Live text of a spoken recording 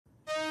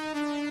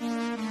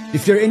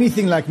If you're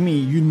anything like me,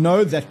 you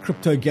know that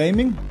crypto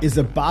gaming is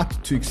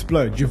about to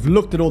explode. You've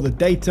looked at all the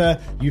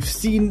data, you've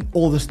seen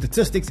all the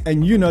statistics,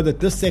 and you know that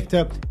this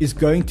sector is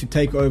going to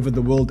take over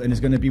the world and is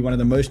going to be one of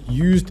the most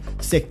used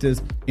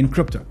sectors in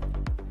crypto.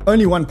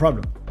 Only one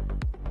problem.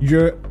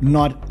 You're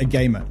not a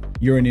gamer.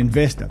 You're an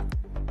investor.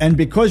 And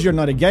because you're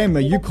not a gamer,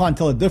 you can't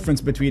tell the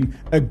difference between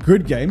a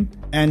good game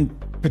and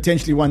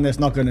potentially one that's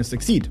not going to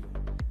succeed.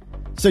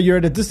 So you're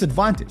at a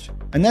disadvantage.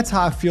 And that's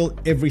how I feel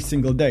every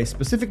single day,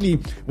 specifically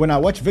when I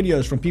watch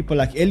videos from people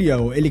like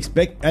Elio or Alex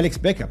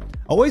Becker.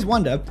 I always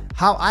wonder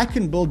how I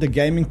can build a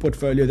gaming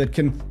portfolio that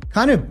can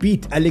kind of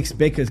beat Alex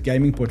Becker's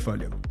gaming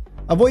portfolio.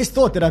 I've always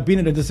thought that I've been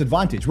at a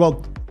disadvantage.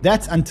 Well,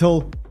 that's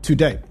until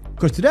today.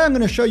 Because today I'm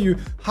going to show you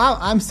how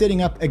I'm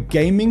setting up a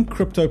gaming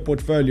crypto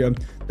portfolio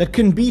that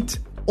can beat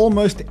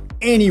almost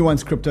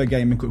anyone's crypto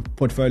gaming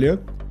portfolio,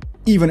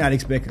 even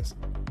Alex Becker's.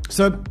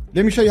 So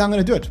let me show you how I'm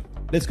going to do it.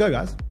 Let's go,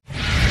 guys.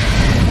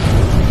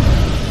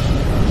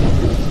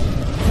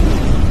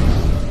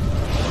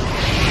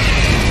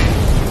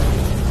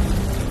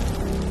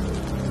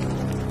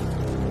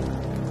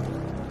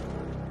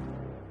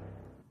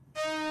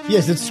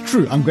 Yes, it's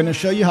true. I'm going to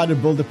show you how to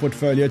build a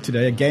portfolio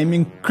today,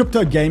 a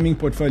crypto gaming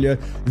portfolio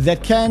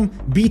that can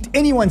beat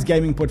anyone's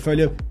gaming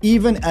portfolio,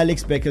 even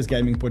Alex Becker's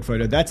gaming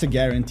portfolio. That's a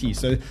guarantee.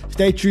 So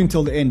stay tuned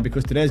till the end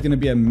because today is going to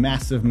be a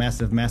massive,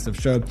 massive, massive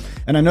show.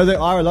 And I know there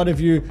are a lot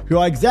of you who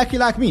are exactly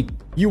like me.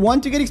 You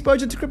want to get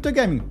exposure to crypto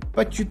gaming,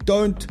 but you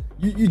don't.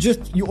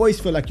 You always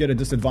feel like you're at a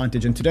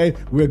disadvantage. And today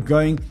we're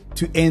going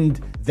to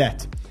end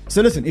that.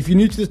 So listen, if you're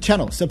new to the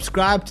channel,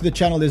 subscribe to the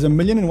channel. There's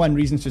 1,000,001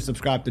 reasons to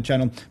subscribe to the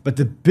channel. But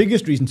the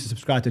biggest reason to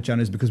subscribe to the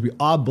channel is because we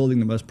are building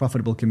the most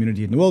profitable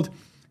community in the world.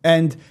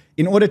 And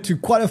in order to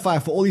qualify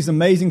for all these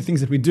amazing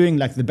things that we're doing,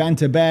 like the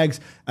banter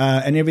bags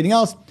and everything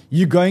else,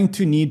 you're going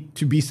to need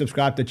to be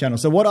subscribed to the channel.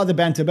 So what are the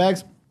banter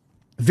bags?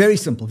 Very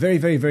simple. Very,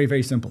 very, very,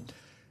 very simple.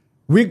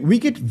 We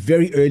get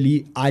very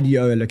early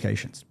IDO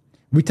allocations.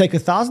 We take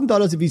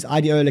 $1,000 of these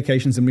IDO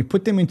allocations and we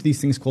put them into these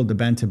things called the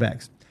banter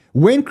bags.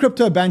 When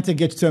Crypto Banter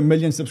gets to 1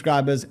 million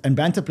subscribers and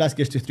Banter Plus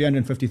gets to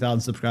 350,000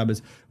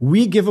 subscribers,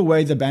 we give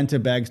away the banter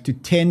bags to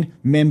 10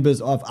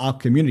 members of our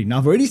community. Now,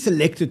 I've already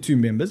selected 2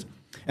 members,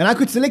 and I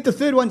could select a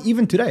third one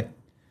even today.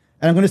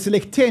 And I'm going to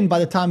select 10 by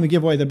the time we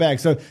give away the bag.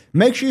 So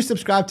make sure you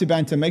subscribe to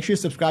Banter, make sure you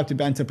subscribe to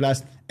Banter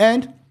Plus,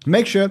 and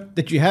make sure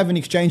that you have an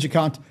exchange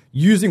account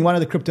using one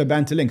of the Crypto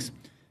Banter links.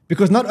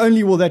 Because not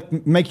only will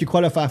that make you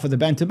qualify for the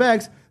banter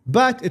bags,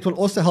 but it will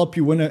also help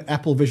you win an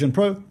Apple Vision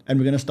Pro. And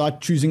we're going to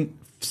start choosing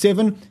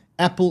 7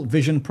 Apple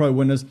Vision Pro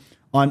winners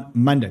on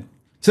Monday.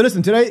 So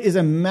listen, today is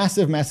a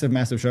massive, massive,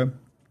 massive show.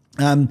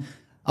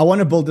 I want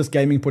to build this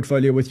gaming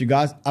portfolio with you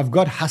guys. I've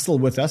got Hustle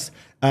with us.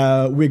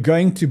 We're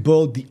going to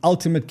build the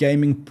ultimate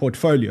gaming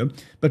portfolio.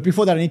 But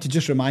before that, I need to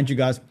just remind you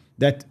guys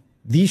that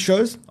these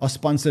shows are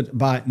sponsored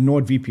by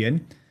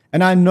NordVPN.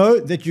 And I know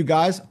that you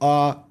guys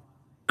are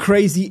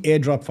crazy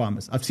airdrop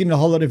farmers. I've seen a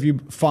whole lot of you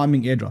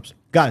farming airdrops.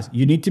 Guys,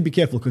 you need to be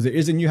careful because there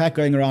is a new hack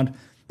going around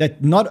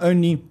that not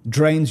only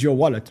drains your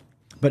wallet,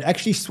 but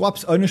actually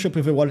swaps ownership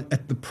of your wallet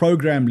at the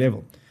program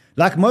level.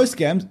 Like most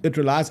scams, it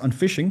relies on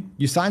phishing.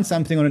 You sign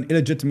something on an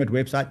illegitimate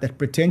website that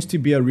pretends to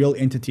be a real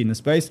entity in the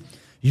space.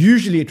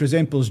 Usually it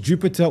resembles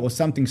Jupiter or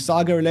something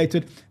Saga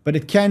related, but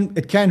it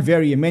can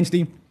vary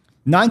immensely.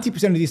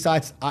 90% of these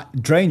sites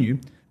drain you,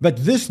 but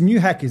this new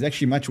hack is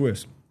actually much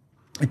worse.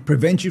 It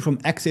prevents you from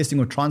accessing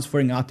or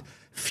transferring out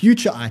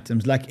future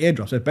items like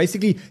airdrops. So it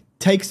basically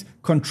takes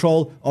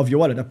control of your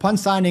wallet. Upon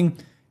signing,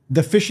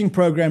 the phishing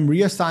program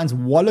reassigns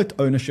wallet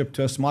ownership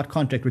to a smart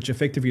contract, which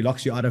effectively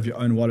locks you out of your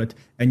own wallet,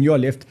 and you're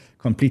left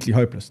completely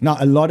hopeless. Now,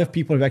 a lot of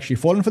people have actually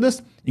fallen for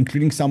this,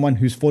 including someone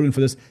who's fallen for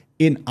this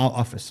in our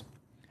office.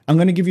 I'm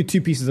going to give you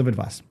 2 pieces of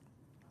advice.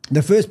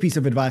 The first piece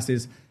of advice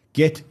is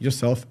get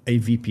yourself a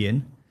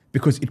VPN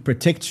because it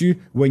protects you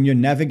when you're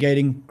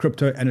navigating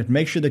crypto and it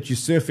makes sure that you're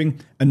surfing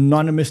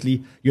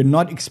anonymously. You're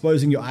not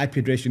exposing your IP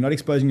address. You're not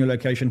exposing your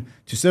location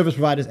to service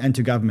providers and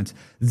to governments.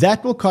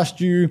 That will cost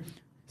you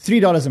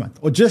 $3 a month,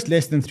 or just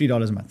less than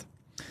 $3 a month.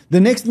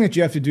 The next thing that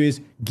you have to do is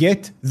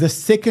get the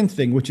second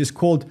thing, which is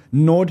called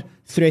Nord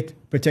Threat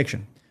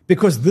Protection,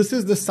 because this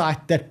is the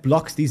site that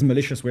blocks these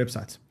malicious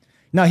websites.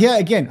 Now here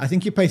again, I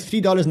think you pay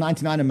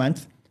 $3.99 a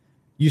month.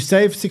 You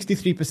save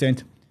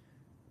 63%,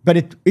 but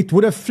it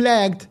would have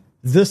flagged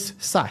this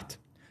site.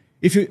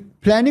 If you're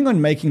planning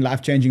on making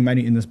life-changing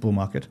money in this bull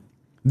market,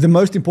 the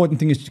most important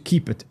thing is to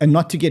keep it and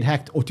not to get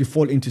hacked or to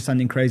fall into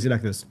something crazy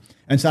like this.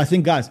 And so I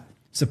think, guys,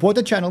 support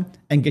the channel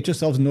and get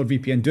yourselves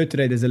NordVPN. Do it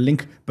today. There's a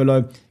link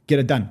below. Get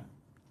it done.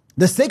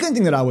 The second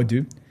thing that I would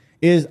do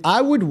is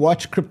I would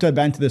watch Crypto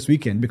Banter this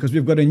weekend because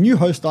we've got a new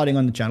host starting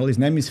on the channel. His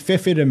name is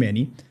Fefe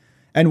Romani.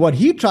 And what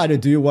he tried to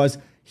do was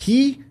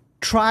he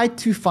tried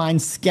to find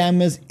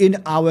scammers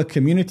in our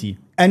community.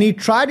 And he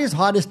tried his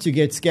hardest to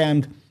get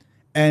scammed.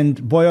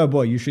 And boy, oh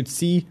boy, you should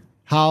see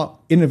how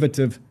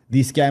innovative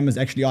these scammers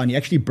actually are. And he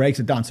actually breaks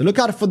it down. So look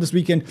out for this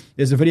weekend.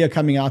 There's a video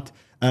coming out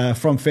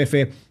from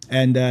Fefe.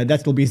 And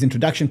that will be his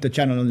introduction to the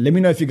channel. And let me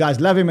know if you guys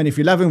love him. And if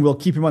you love him, we'll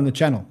keep him on the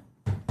channel.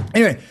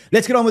 Anyway,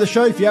 let's get on with the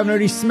show. If you haven't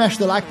already, smash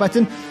the like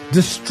button,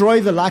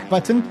 destroy the like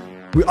button.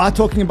 We are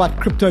talking about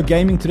crypto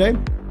gaming today.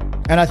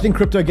 And I think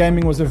crypto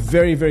gaming was a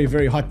very, very,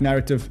 very hot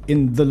narrative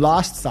in the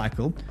last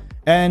cycle.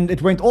 And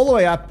it went all the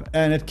way up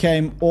and it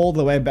came all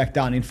the way back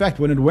down. In fact,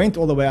 when it went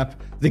all the way up,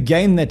 the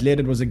game that led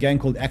it was a game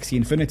called Axie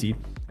Infinity.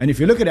 And if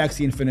you look at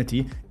Axie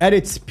Infinity, at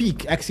its peak,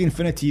 Axie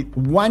Infinity,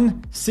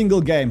 one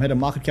single game had a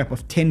market cap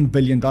of $10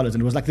 billion. And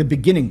it was like the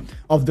beginning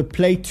of the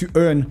play to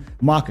earn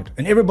market.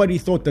 And everybody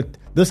thought that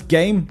this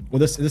game or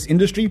this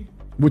industry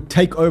would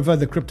take over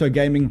the crypto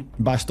gaming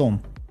by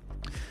storm.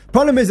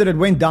 Problem is that it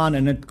went down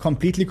and it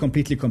completely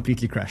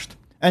crashed.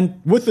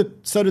 And with it,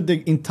 so did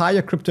the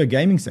entire crypto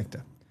gaming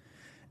sector.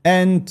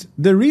 And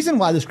the reason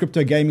why this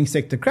crypto gaming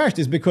sector crashed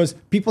is because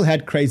people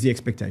had crazy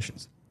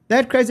expectations. They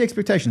had crazy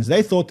expectations.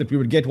 They thought that we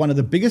would get one of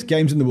the biggest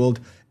games in the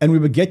world and we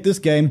would get this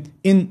game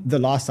in the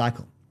last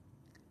cycle.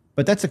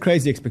 But that's a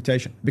crazy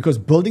expectation because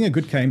building a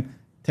good game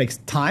takes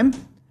time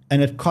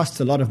and it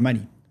costs a lot of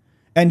money.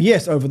 And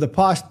yes, over the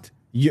past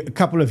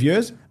couple of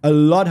years, a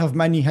lot of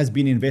money has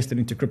been invested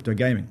into crypto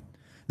gaming.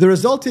 The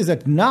result is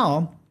that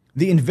now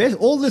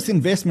all this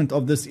investment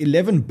of this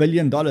 $11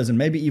 billion and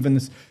maybe even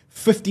this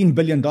 $15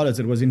 billion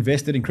that was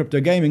invested in crypto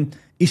gaming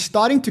is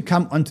starting to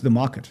come onto the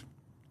market.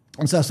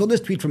 And so I saw this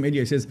tweet from Eddie.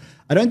 He says,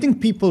 I don't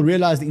think people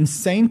realize the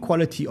insane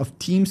quality of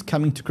teams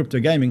coming to crypto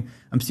gaming.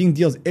 I'm seeing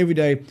deals every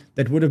day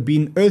that would have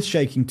been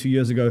earth-shaking 2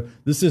 years ago.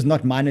 This is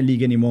not minor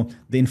league anymore.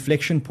 The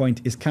inflection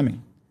point is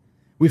coming.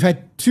 We've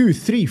had 2,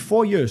 3,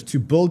 4 years to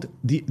build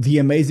the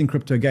amazing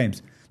crypto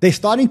games. They're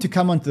starting to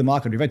come onto the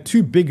market. We've had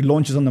 2 big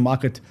launches on the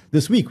market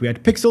this week. We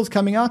had Pixels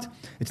coming out.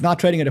 It's now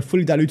trading at a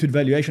fully diluted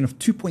valuation of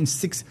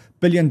 $2.6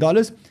 billion.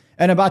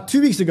 And about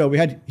 2 weeks ago, we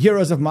had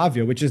Heroes of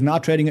Mavia, which is now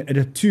trading at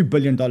a $2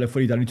 billion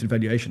fully diluted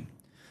valuation.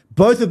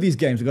 Both of these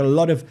games have got a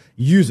lot of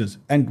users,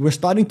 and we're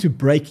starting to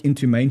break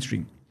into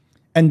mainstream.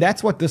 And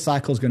that's what this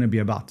cycle is going to be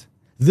about.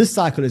 This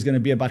cycle is going to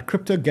be about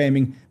crypto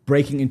gaming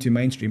breaking into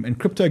mainstream and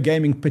crypto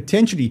gaming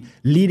potentially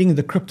leading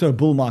the crypto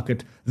bull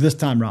market this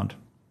time round.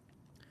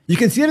 You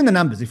can see it in the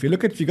numbers. If you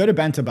go to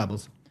Banter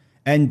Bubbles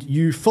and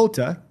you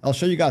filter, I'll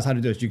show you guys how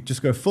to do it. You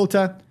just go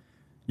filter,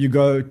 you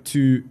go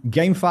to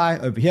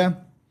GameFi over here,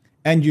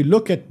 and you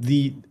look at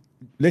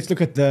let's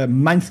look at the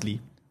monthly,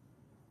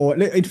 or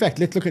in fact,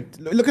 look at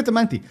the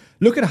monthly.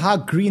 Look at how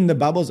green the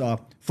bubbles are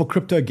for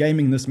crypto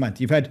gaming this month.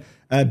 You've had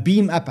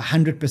Beam up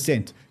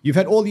 100%. You've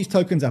had all these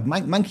tokens up.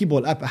 Monkey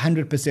Ball up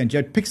 100%. You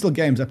had Pixel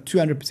Games up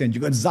 200%.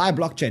 You've got Zai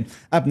Blockchain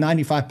up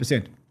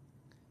 95%.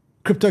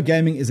 Crypto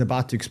gaming is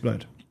about to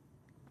explode.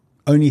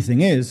 Only thing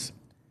is,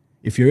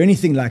 if you're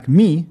anything like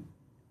me,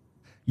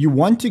 you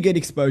want to get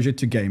exposure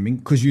to gaming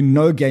because you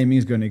know gaming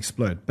is going to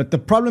explode. But the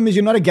problem is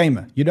you're not a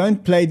gamer. You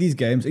don't play these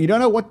games and you don't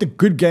know what the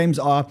good games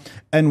are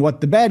and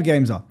what the bad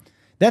games are.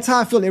 That's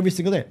how I feel every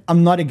single day.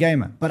 I'm not a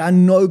gamer, but I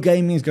know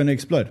gaming is going to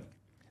explode.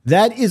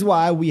 That is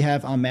why we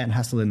have our man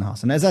Hustle in the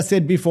house. And as I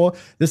said before,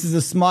 this is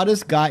the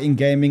smartest guy in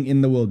gaming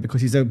in the world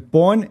because he's a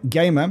born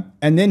gamer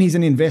and then he's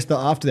an investor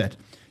after that.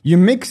 You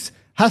mix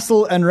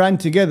hustle and run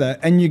together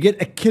and you get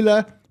a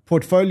killer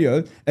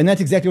portfolio, and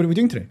that's exactly what we're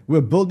doing today. We're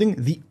building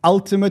the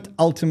ultimate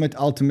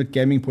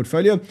gaming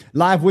portfolio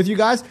live with you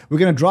guys. We're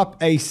going to drop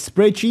a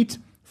spreadsheet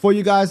for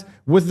you guys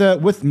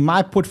with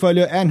my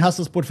portfolio and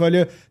Hustle's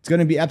portfolio. It's going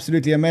to be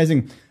absolutely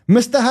amazing.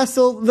 Mr.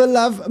 Hustle, the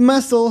love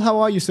muscle, how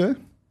are you, sir?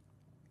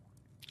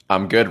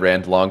 I'm good,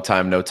 Rand. Long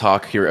time no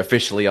talk here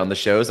officially on the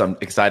shows. I'm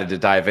excited to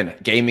dive in.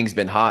 Gaming's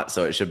been hot,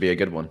 so it should be a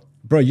good one.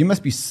 Bro, you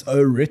must be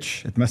so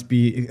rich. It must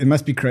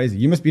be crazy.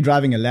 You must be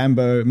driving a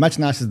Lambo, much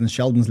nicer than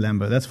Sheldon's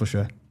Lambo, that's for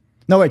sure.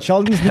 No, wait,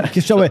 Sheldon's not a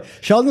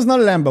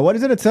Lambo. What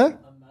is it, sir?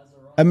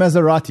 A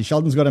Maserati.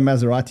 Sheldon's got a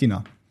Maserati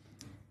now.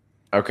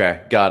 Okay,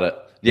 got it.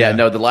 Yeah,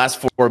 no, the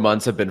last 4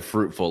 months have been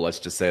fruitful. Let's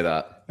just say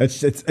that.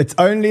 It's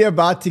only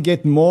about to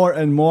get more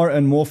and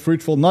more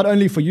fruitful, not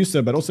only for you,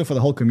 sir, but also for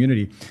the whole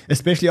community,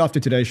 especially after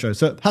today's show.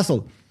 So,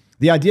 Hustle,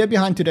 the idea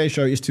behind today's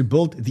show is to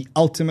build the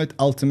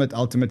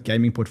ultimate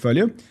gaming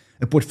portfolio,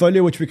 a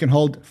portfolio which we can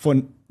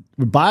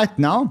buy it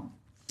now,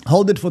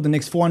 hold it for the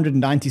next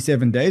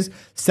 497 days,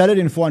 sell it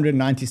in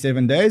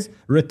 497 days,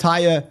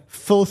 retire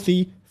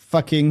filthy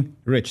fucking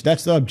rich.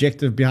 That's the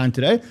objective behind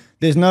today.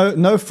 There's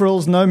no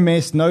frills, no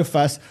mess, no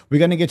fuss. We're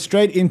going to get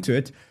straight into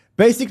it.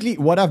 Basically,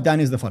 what I've done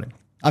is the following.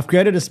 I've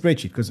created a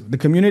spreadsheet because the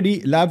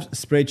community loves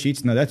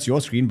spreadsheets. No, that's your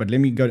screen, but let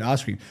me go to our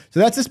screen. So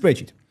that's a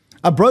spreadsheet.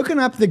 I've broken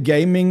up the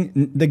gaming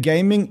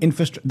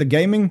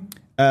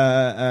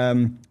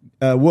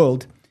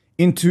world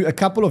into a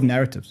couple of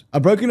narratives.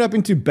 I've broken it up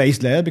into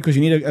base layer because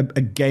you need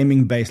a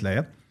gaming base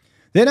layer.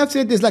 Then I've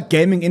said there's like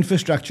gaming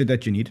infrastructure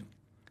that you need.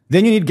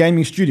 Then you need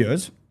gaming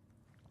studios.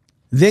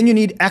 Then you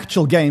need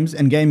actual games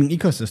and gaming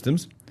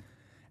ecosystems.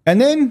 And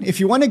then if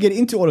you want to get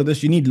into all of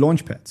this, you need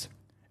launch pads.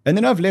 And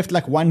then I've left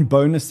like one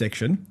bonus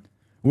section,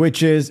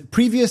 which is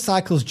previous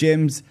cycles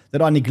gems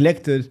that are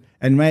neglected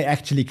and may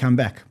actually come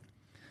back.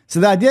 So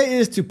the idea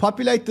is to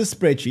populate this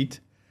spreadsheet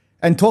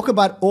and talk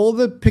about all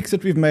the picks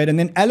that we've made and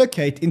then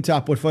allocate into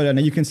our portfolio.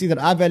 Now you can see that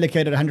I've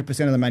allocated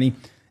 100% of the money,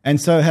 and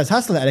so has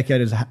Hustle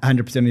allocated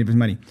 100% of his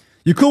money.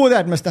 You cool with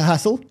that, Mr.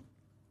 Hustle?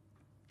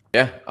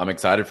 Yeah, I'm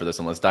excited for this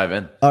one. Let's dive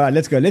in. All right,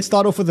 let's go. Let's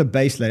start off with the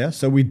base layer.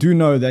 So we do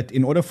know that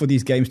in order for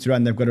these games to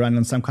run, they've got to run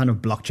on some kind of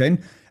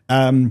blockchain.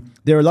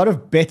 There are a lot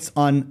of bets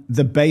on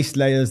the base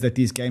layers that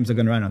these games are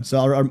going to run on. So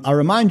I'll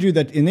remind you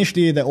that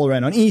initially they all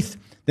ran on ETH.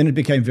 Then it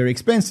became very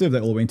expensive. They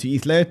all went to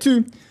ETH layer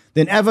 2.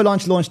 Then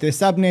Avalanche launched their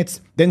subnets.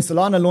 Then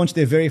Solana launched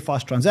their very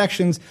fast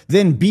transactions.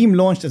 Then Beam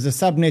launched as a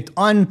subnet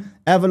on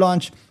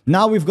Avalanche.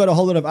 Now we've got a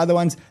whole lot of other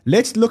ones.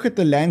 Let's look at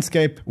the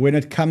landscape when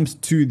it comes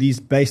to these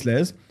base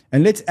layers.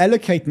 And let's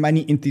allocate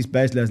money into these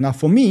base layers. Now,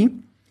 for me,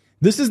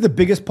 this is the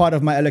biggest part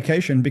of my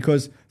allocation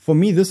because for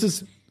me, this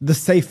is the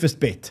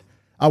safest bet.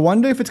 I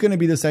wonder if it's going to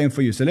be the same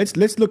for you. So let's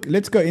look.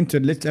 Let's go into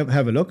it. Let's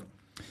have a look.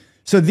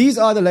 So these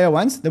are the layer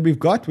ones that we've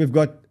got. We've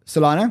got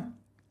Solana,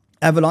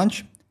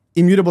 Avalanche,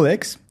 Immutable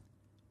X,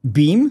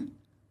 Beam,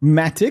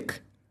 Matic,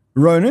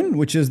 Ronin,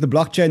 which is the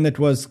blockchain that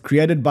was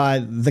created by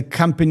the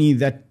company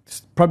that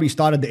probably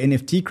started the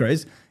NFT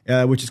craze,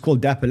 which is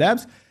called Dapper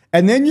Labs.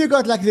 And then you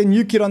got like the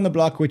new kid on the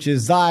block, which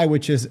is Zai,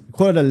 which is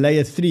called a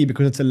layer 3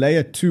 because it's a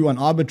layer 2 on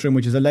Arbitrum,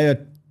 which is a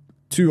layer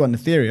 2 on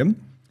Ethereum.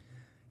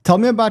 Tell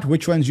me about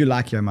which ones you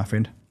like here, my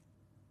friend.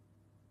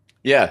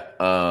 Yeah.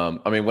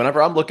 I mean,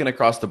 whenever I'm looking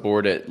across the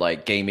board at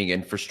like gaming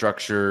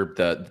infrastructure,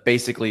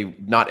 basically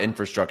not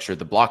infrastructure,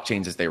 the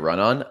blockchains as they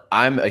run on,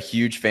 I'm a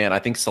huge fan. I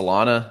think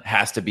Solana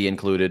has to be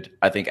included.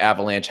 I think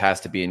Avalanche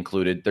has to be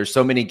included. There's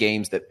so many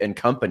games and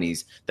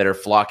companies that are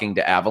flocking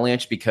to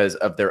Avalanche because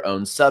of their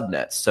own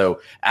subnets.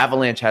 So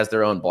Avalanche has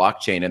their own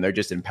blockchain and they're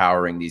just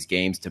empowering these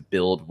games to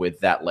build with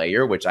that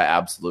layer, which I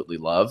absolutely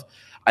love.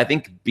 I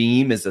think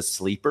Beam is a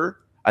sleeper.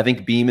 I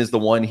think Beam is the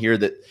one here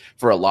that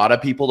for a lot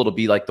of people, it'll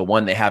be like the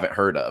one they haven't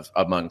heard of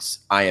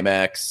amongst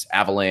IMX,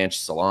 Avalanche,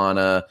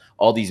 Solana,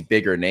 all these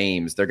bigger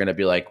names. They're going to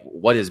be like,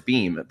 what is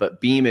Beam?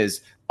 But Beam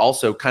is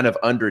also kind of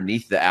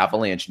underneath the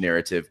Avalanche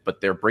narrative, but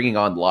they're bringing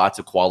on lots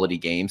of quality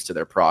games to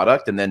their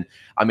product. And then,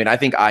 I mean, I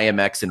think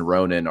IMX and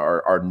Ronin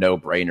are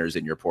no-brainers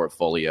in your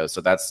portfolio.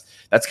 So that's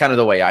kind of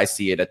the way I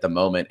see it at the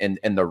moment.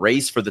 And the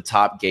race for the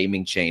top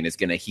gaming chain is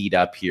going to heat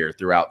up here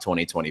throughout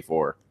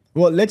 2024.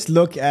 Well, let's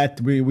look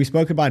at, we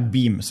spoke about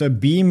Beam. So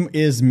Beam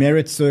is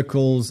Merit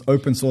Circle's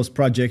open source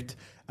project.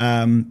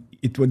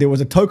 There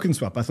was a token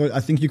swap. I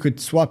think you could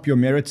swap your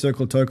Merit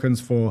Circle tokens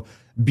for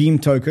Beam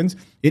tokens.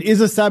 It is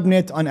a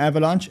subnet on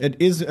Avalanche. It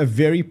is a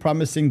very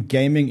promising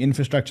gaming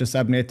infrastructure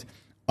subnet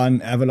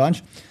on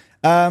Avalanche.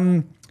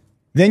 Then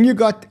you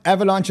got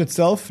Avalanche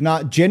itself.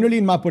 Now, generally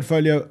in my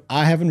portfolio,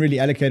 I haven't really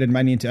allocated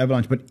money into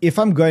Avalanche, but if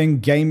I'm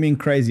going gaming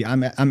crazy,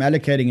 I'm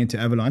allocating into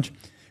Avalanche.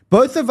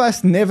 Both of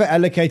us never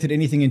allocated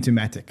anything into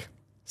Matic.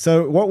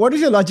 So what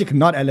is your logic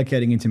not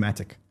allocating into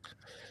Matic?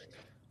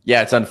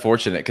 Yeah, it's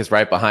unfortunate because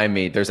right behind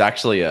me, there's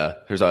actually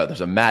there's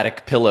a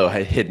Matic pillow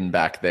hidden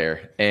back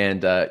there.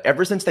 And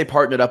ever since they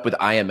partnered up with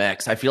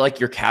IMX, I feel like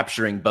you're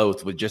capturing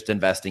both with just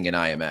investing in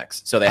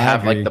IMX. So they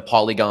have like the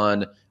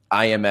Polygon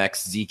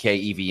IMX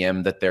ZK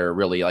EVM that they're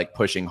really like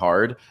pushing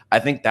hard. I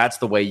think that's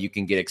the way you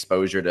can get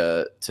exposure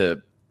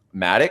to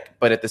Matic.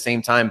 But at the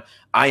same time,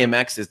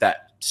 IMX is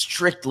that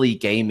strictly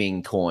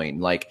gaming coin.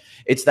 Like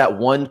it's that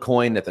one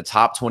coin at the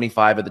top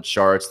 25 of the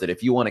charts that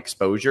if you want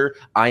exposure,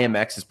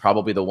 IMX is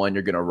probably the one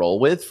you're going to roll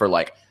with for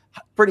like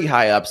pretty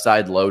high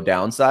upside, low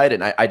downside.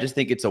 And I just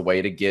think it's a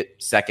way to get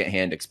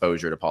secondhand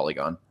exposure to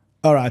Polygon.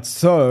 All right.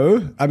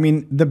 So, I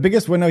mean, the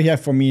biggest winner here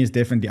for me is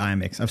definitely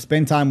IMX. I've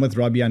spent time with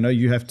Robbie. I know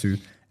you have too.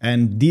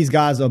 And these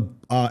guys are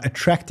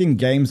attracting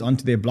games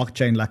onto their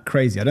blockchain like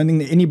crazy. I don't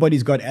think that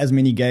anybody's got as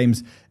many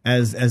games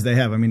as they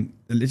have. I mean,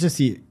 let's just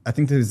see. I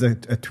think there's a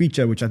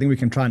tweeter, which I think we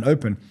can try and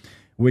open,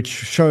 which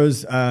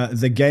shows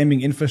the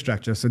gaming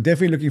infrastructure. So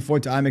definitely looking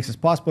forward to IMX's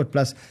Passport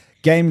Plus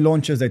game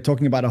launches. They're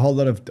talking about a whole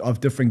lot of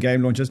different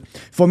game launches.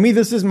 For me,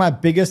 this is my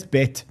biggest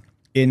bet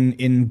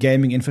in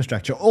gaming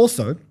infrastructure.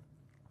 Also,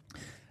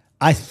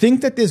 I think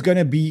that there's going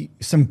to be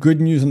some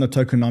good news on the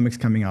tokenomics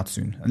coming out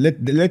soon.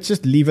 Let's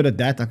just leave it at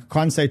that. I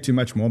can't say too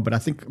much more, but I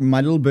think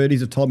my little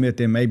birdies have told me that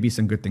there may be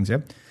some good things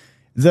here.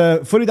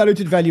 The fully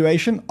diluted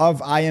valuation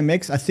of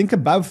IMX, I think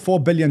above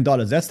 $4 billion.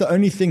 That's the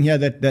only thing here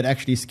that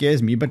actually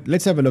scares me, but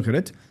let's have a look at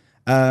it.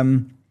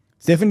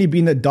 It's definitely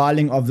been the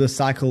darling of the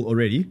cycle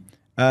already.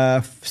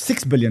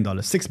 $6 billion.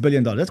 $6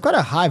 billion. That's quite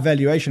a high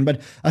valuation,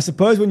 but I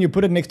suppose when you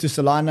put it next to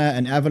Solana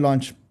and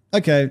Avalanche,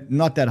 okay,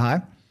 not that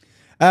high.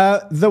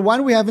 The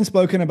one we haven't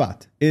spoken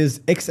about is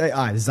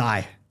XAI,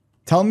 Zai.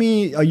 Tell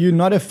me, are you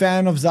not a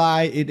fan of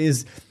Zai?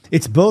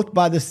 It's built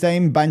by the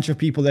same bunch of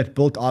people that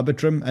built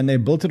Arbitrum, and they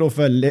built it off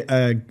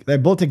they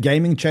built a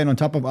gaming chain on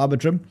top of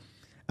Arbitrum.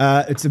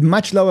 It's a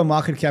much lower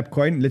market cap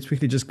coin. Let's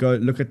quickly just go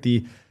look at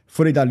the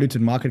fully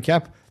diluted market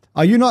cap.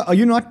 Are you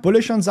not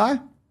bullish on Zai?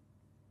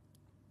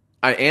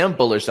 I am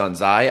bullish on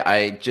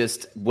Zai.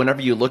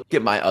 Whenever you look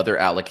at my other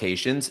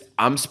allocations,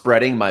 I'm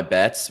spreading my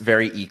bets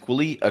very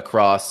equally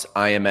across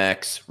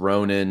IMX,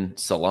 Ronin,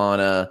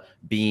 Solana,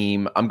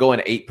 Beam. I'm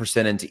going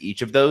 8% into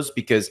each of those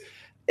because,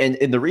 and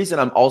the reason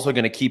I'm also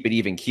going to keep it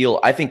even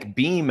keel, I think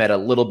Beam at a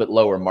little bit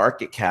lower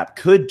market cap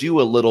could do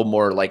a little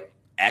more like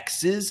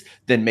X's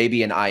than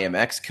maybe an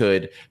IMX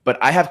could, but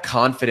I have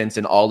confidence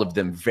in all of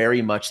them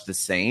very much the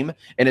same.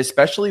 And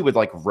especially with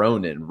like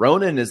Ronin.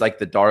 Ronin is like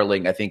the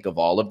darling, I think, of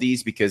all of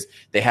these because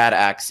they had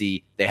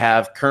Axie, they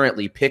have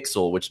currently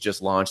Pixel, which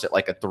just launched at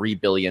like a $3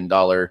 billion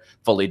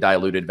fully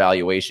diluted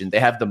valuation. They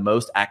have the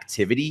most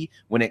activity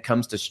when it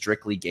comes to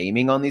strictly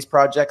gaming on these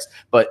projects,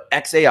 but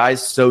XAI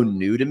is so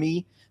new to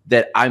me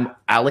that I'm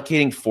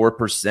allocating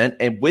 4%,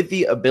 and with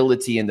the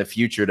ability in the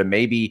future to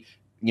maybe,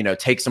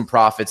 take some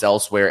profits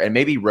elsewhere and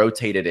maybe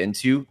rotate it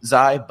into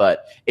Zai,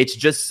 but it's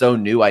just so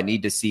new. I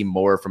need to see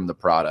more from the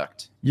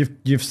product.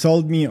 You've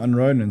sold me on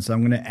Ronin, so I'm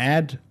going to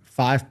add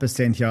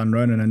 5% here on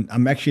Ronin, and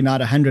I'm actually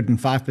not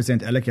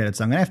 105% allocated,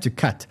 so I'm going to have to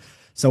cut.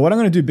 So what I'm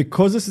going to do,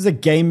 because this is a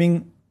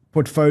gaming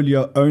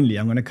portfolio only,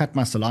 I'm going to cut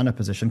my Solana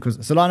position because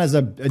Solana is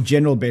a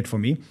general bet for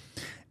me,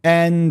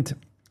 and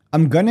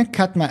I'm going to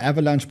cut my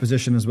Avalanche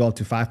position as well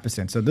to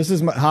 5%. So this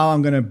is how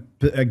I'm going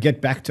to get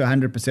back to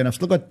 100%. I've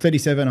still got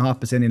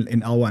 37.5%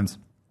 in L1s.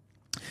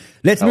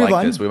 Let's move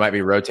on. This. We might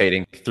be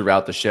rotating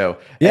throughout the show.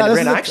 Yeah, and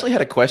Ren, I actually had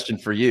a question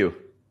for you.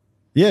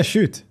 Yeah,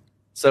 shoot.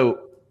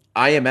 So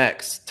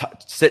IMX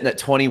sitting at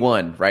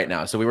 21 right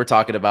now. So we were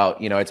talking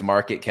about, its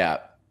market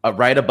cap.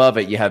 Right above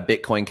it, you have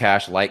Bitcoin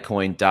Cash,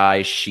 Litecoin,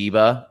 DAI,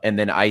 Shiba, and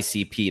then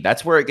ICP.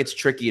 That's where it gets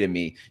tricky to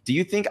me. Do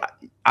you think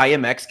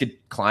IMX could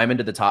climb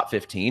into the top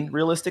 15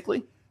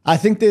 realistically? I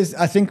think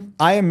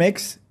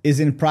IMX is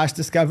in price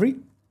discovery.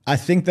 I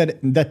think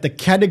that the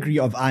category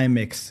of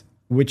IMX,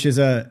 which is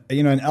an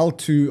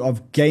L2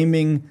 of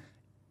gaming,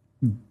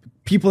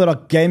 people that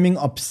are gaming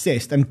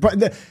obsessed, and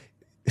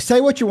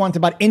say what you want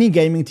about any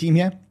gaming team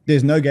here.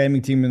 There's no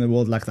gaming team in the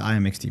world like the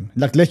IMX team.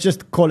 Like, let's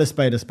just call a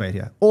spade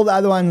here. All the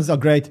other ones are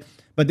great,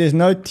 but there's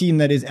no team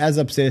that is as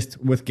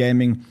obsessed with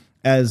gaming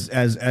as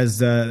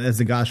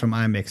the guys from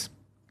IMX.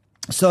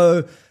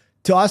 So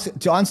to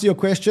answer your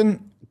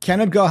question,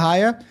 can it go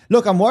higher?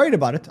 Look, I'm worried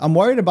about it. I'm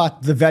worried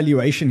about the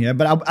valuation here,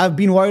 but I've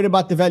been worried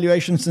about the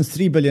valuation since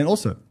 3 billion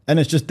also, and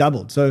it's just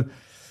doubled. So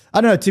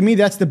I don't know. To me,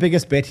 that's the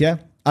biggest bet here.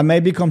 I may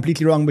be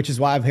completely wrong, which is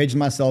why I've hedged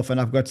myself and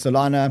I've got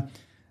Solana.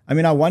 I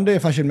mean, I wonder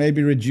if I should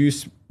maybe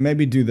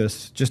do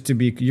this just to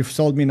be, you've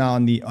sold me now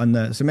on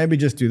the, so maybe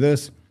just do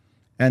this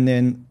and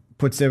then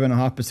put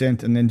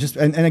 7.5% and then just,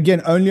 and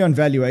again, only on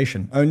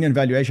valuation. And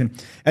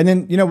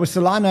then, with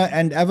Solana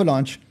and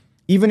Avalanche,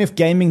 even if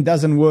gaming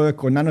doesn't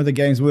work or none of the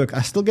games work,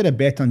 I still get a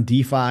bet on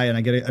DeFi and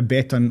I get a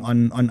bet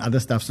on other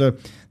stuff. So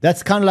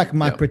that's kind of like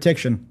my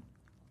protection.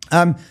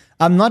 I'm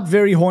not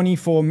very horny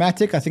for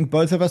Matic. I think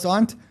both of us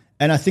aren't.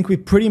 And I think we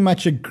pretty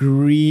much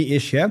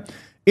agree-ish here.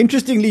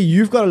 Interestingly,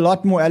 you've got a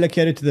lot more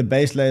allocated to the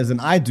base layers than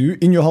I do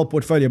in your whole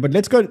portfolio. But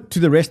let's go to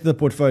the rest of the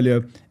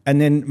portfolio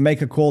and then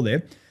make a call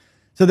there.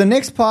 So the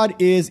next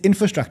part is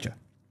infrastructure.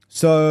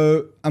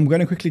 So I'm going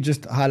to quickly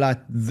just highlight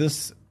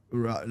this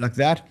like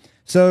that.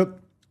 So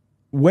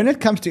when it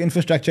comes to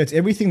infrastructure, it's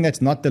everything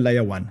that's not the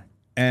layer one.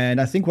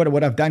 And I think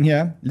what I've done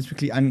here, let's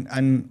quickly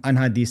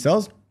unhide these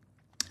cells.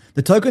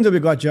 The tokens that we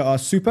got here are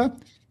Super,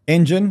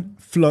 Engine,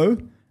 Flow,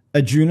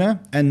 Adjuna,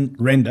 and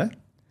Render.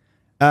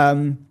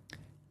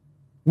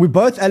 We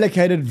both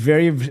allocated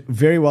very,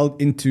 very well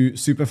into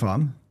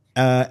Superfarm.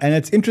 And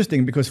it's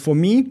interesting because for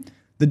me,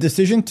 the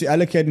decision to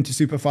allocate into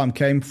Superfarm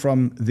came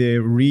from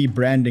their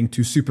rebranding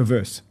to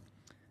Superverse.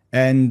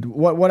 And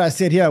what I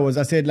said here was,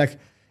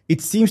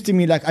 it seems to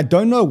me like I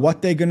don't know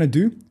what they're going to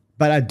do,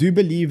 but I do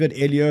believe that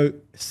Elio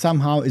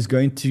somehow is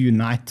going to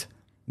unite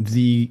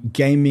the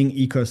gaming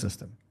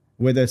ecosystem,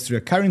 whether it's through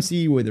a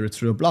currency, whether it's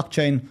through a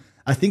blockchain.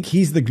 I think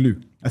he's the glue.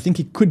 I think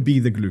he could be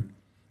the glue.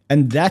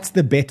 And that's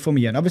the bet for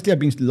me. And obviously, I've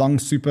been long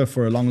Super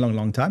for a long, long,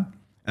 long time,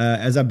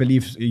 as I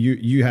believe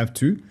you have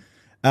too.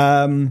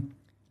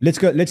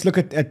 Let's look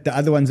at the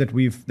other ones that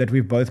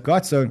we've both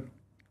got. So,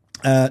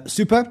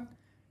 Super,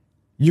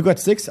 you got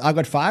 6, I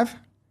got 5.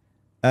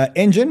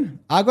 Engine,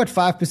 I got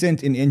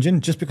 5% in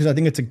Engine just because I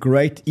think it's a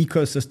great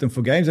ecosystem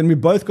for games, and we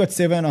both got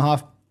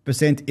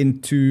 7.5%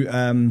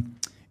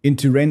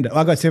 into Render.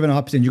 I got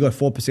 7.5%. You got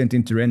 4%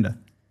 into Render.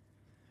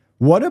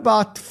 What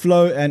about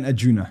Flow and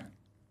Adjuna?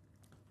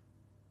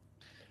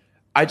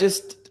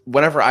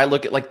 Whenever I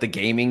look at like the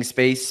gaming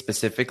space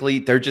specifically,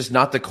 they're just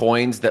not the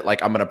coins that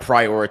like I'm going to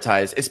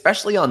prioritize,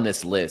 especially on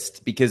this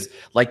list, because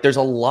like there's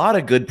a lot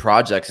of good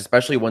projects,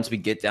 especially once we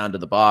get down to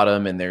the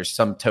bottom and there's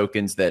some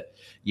tokens that,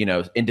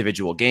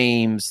 individual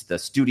games, the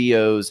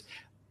studios,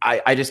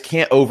 I just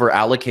can't over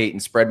allocate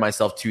and spread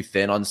myself too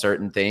thin on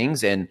certain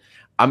things. And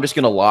I'm just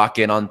going to lock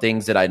in on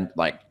things that I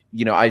like.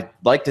 I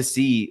like to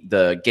see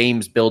the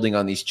games building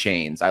on these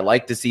chains. I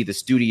like to see the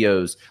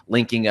studios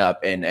linking up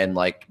and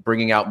like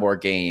bringing out more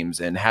games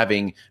and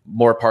having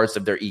more parts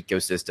of their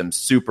ecosystem.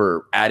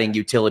 Super adding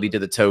utility to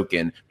the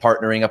token,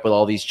 partnering up with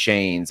all these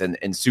chains,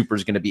 and Super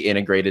is going to be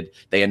integrated.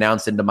 They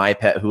announced into My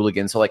Pet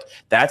Hooligan. So like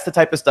that's the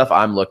type of stuff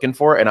I'm looking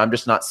for. And I'm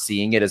just not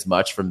seeing it as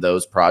much from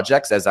those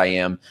projects as I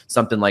am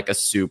something like a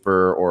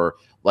Super or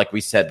like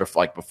we said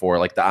before,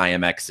 like the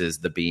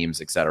IMXs, the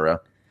Beams,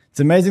 etc. It's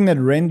amazing that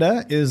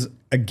Render is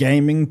a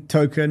gaming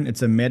token.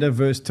 It's a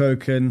metaverse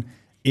token.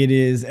 It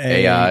is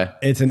AI.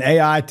 It's an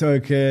AI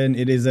token.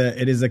 It is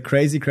a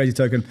crazy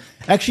token.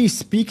 Actually,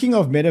 speaking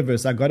of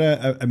metaverse, I got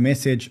a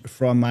message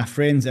from my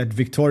friends at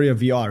Victoria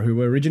VR who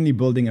were originally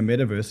building a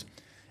metaverse,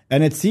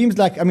 and it seems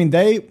like, I mean,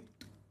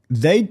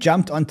 they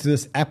jumped onto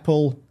this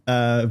Apple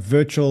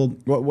virtual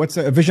what's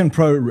a Vision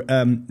Pro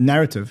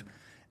narrative,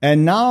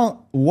 and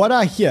now what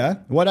I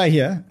hear,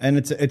 and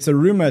it's a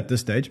rumor at this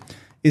stage,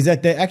 is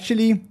that they're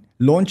actually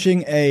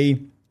launching a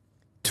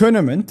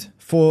tournament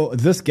for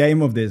this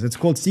game of theirs. It's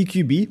called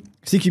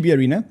CQB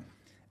Arena,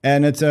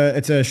 and it's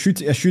a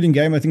shooting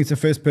game. I think it's a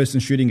first person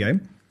shooting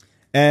game,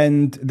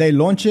 and they're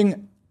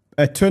launching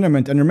a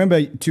tournament. And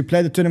remember, to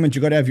play the tournament,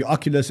 you got to have your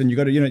Oculus, and you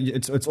got to,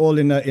 it's all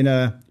in a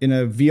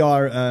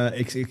VR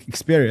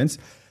experience.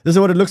 This is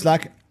what it looks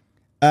like.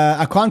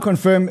 I can't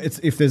confirm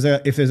if there's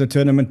a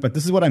tournament, but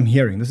this is what I'm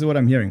hearing.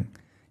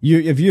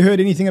 Have you heard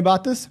anything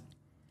about this?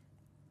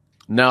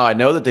 No, I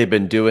know that they've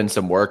been doing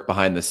some work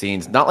behind the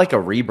scenes, not like a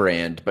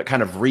rebrand, but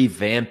kind of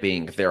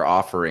revamping their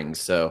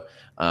offerings. So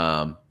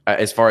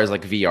as far as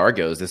like VR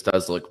goes, this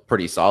does look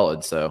pretty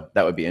solid. So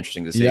that would be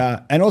interesting to see.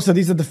 Yeah, and also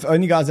these are the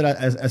only guys that,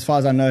 as far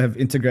as I know, have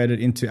integrated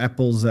into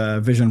Apple's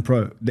Vision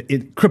Pro.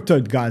 Crypto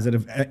guys that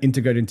have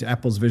integrated into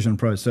Apple's Vision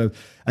Pro. So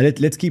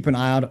let's keep an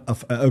eye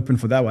out open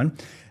for that one.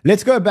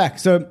 Let's go back.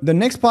 So the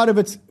next part of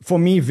it's, for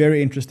me,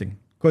 very interesting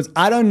because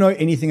I don't know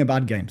anything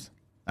about games.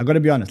 I've got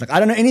to be honest. Like, I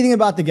don't know anything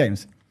about the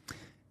games.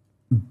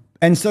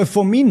 And so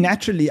for me,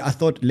 naturally, I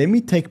thought, let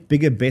me take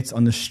bigger bets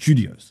on the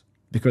studios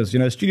because,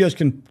 studios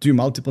can do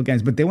multiple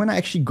games. But then when I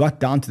actually got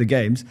down to the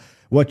games,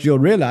 what you'll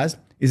realize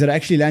is that I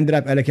actually landed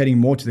up allocating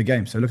more to the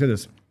game. So look at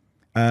this.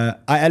 I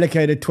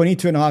allocated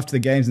 22.5% to the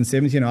games and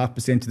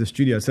 17.5% to the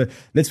studio. So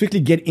let's quickly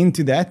get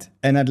into that.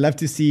 And I'd love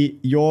to see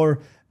yours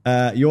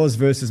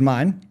versus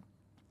mine.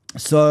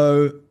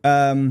 So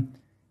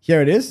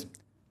here it is.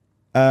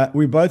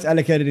 We both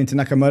allocated into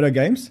Nakamoto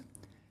games.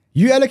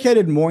 You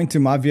allocated more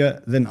into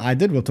Mavia than I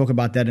did. We'll talk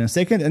about that in a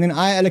second. And then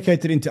I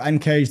allocated into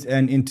Uncaged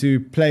and into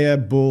Player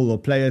Bull or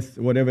Player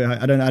whatever.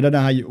 I don't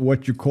know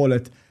what you call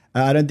it.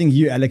 I don't think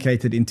you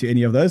allocated into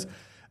any of those.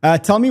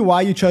 Tell me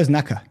why you chose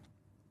Naka.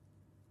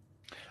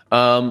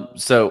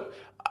 So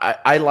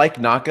I like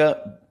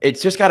Naka.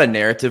 It's just got a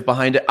narrative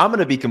behind it. I'm going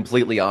to be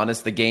completely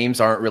honest. The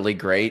games aren't really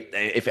great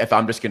if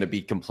I'm just going to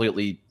be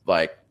completely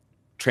like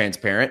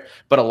transparent.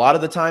 But a lot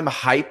of the time,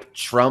 hype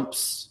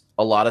trumps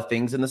a lot of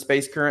things in the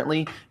space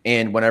currently.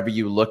 And whenever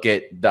you look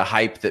at the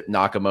hype that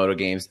Nakamoto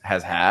Games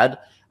has had,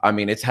 I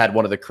mean, it's had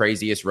one of the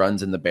craziest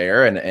runs in the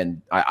bear,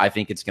 and I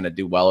think it's going to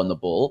do well in the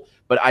bull.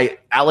 But I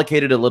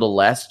allocated a little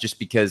less just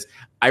because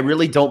I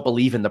really don't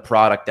believe in the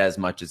product as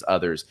much as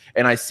others.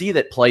 And I see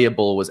that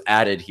Playable was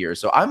added here,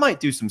 so I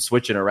might do some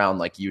switching around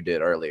like you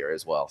did earlier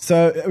as well.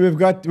 So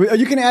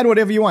you can add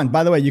whatever you want.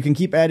 By the way, you can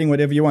keep adding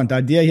whatever you want. The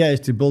idea here is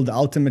to build the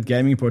ultimate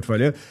gaming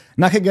portfolio.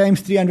 Naka Games,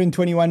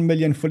 321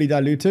 million fully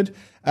diluted.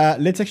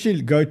 Let's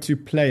actually go to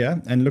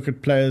player and look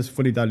at players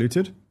fully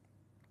diluted.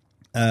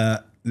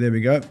 There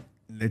we go.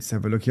 Let's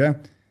have a look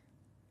here.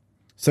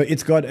 So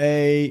it's got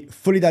a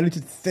fully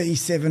diluted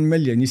 37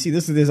 million. You see,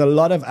 there's a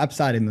lot of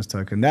upside in this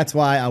token. That's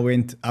why I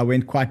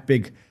went quite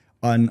big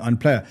on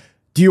player.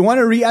 Do you want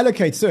to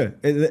reallocate, sir?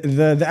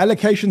 The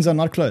allocations are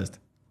not closed.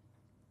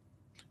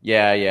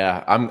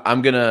 Yeah.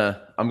 I'm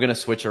gonna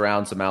switch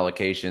around some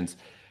allocations.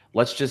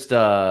 Let's just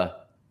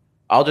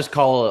I'll just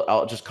call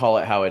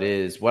it how it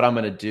is. What I'm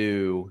gonna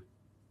do,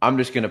 I'm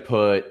just gonna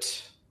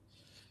put.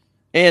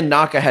 And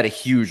Naka had a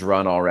huge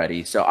run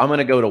already. So I'm going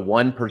to go to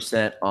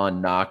 1%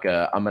 on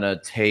Naka. I'm going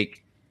to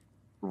take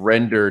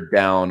Render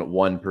down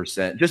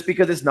 1% just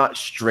because it's not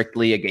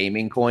strictly a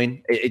gaming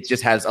coin. It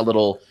just has a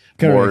little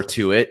more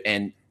to it.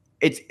 And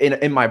it's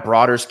in my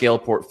broader scale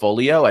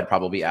portfolio, I'd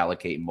probably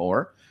allocate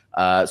more.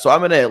 So I'm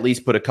going to at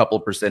least put a couple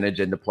percentage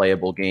into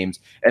Playable games.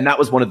 And that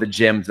was one of the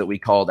gems that we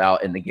called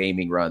out in the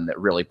gaming run that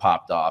really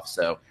popped off.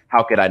 So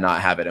how could I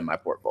not have it in my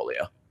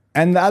portfolio?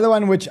 And the other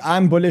one, which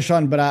I'm bullish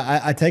on, but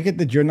I take it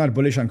that you're not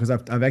bullish on because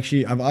I've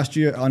asked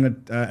you on it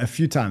a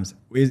few times,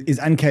 is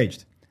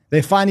Uncaged.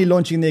 They're finally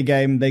launching their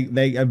game.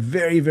 They a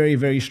very, very,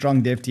 very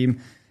strong dev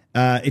team.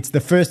 It's the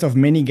first of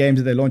many games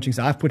that they're launching.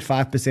 So I've put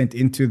 5%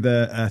 into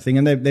the thing,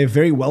 and they're a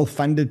very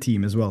well-funded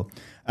team as well.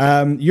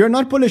 You're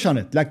not bullish on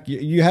it. Like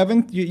you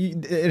haven't.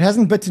 It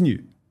hasn't bitten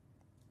you.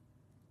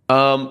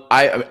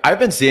 I've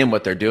been seeing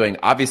what they're doing,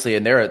 obviously,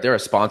 and they're a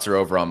sponsor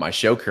over on my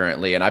show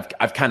currently, and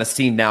I've kind of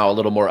seen now a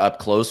little more up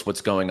close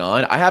what's going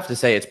on. I have to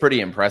say it's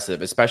pretty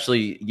impressive,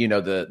 especially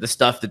the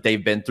stuff that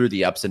they've been through,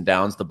 the ups and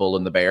downs, the bull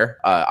and the bear.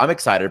 I'm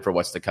excited for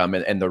what's to come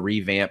and the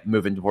revamp,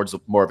 moving towards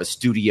more of a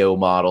studio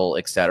model,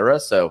 etc.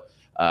 So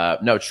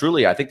no,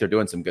 truly, I think they're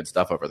doing some good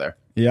stuff over there.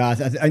 Yeah,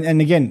 and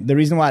again, the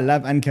reason why I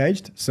love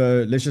Uncaged.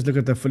 So let's just look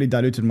at the fully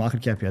diluted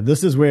market cap here.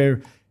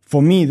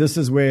 For me, this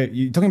is where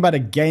you're talking about a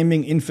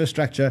gaming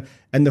infrastructure,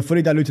 and the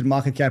fully diluted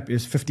market cap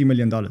is $50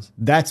 million.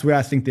 That's where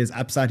I think there's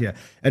upside here.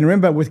 And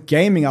remember, with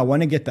gaming, I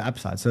want to get the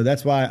upside. So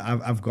that's why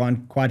I've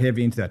gone quite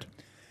heavy into that.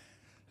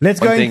 Let's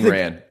go into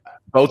Rand.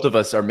 Both of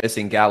us are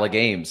missing Gala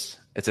Games.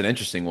 It's an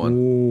interesting one.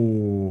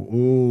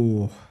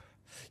 Ooh.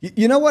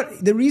 You know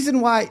what? The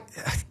reason why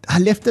I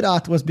left it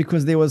out was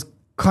because there was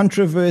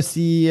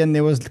controversy and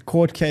there was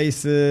court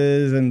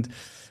cases, and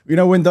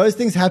when those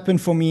things happen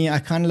for me, I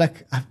kind of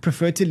I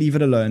prefer to leave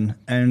it alone,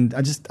 and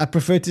I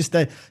prefer to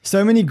stay.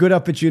 So many good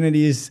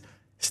opportunities.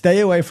 Stay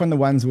away from the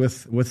ones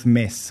with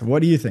mess.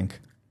 What do you think?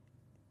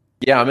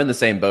 Yeah, I'm in the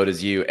same boat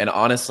as you, and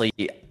honestly,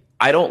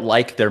 I don't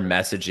like their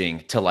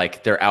messaging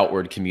to their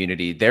outward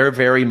community. They're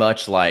very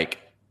much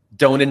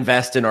don't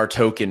invest in our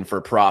token for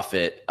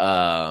profit.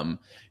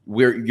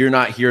 You're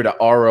not here to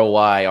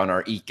ROI on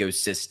our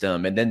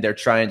ecosystem. And then they're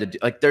trying to do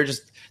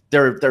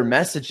their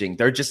messaging.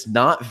 They're just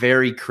not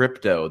very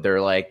crypto.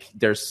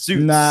 They're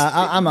suits.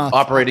 I'm out.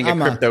 Operating a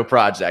crypto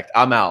project.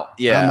 I'm out.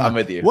 Yeah, I'm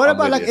with you. What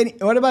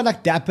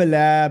about Dapper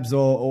Labs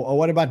or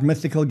what about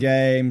Mythical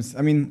Games?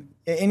 I mean,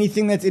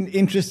 anything that's in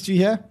interest you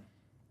here?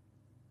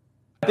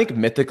 I think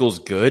Mythical's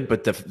good,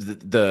 but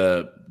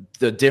the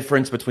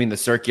difference between the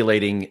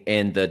circulating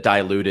and the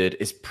diluted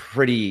is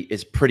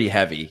pretty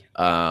heavy.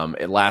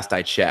 At last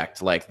I checked,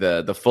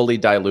 the fully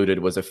diluted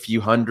was a few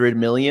 $100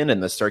 million,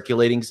 and the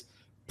circulating's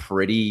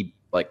pretty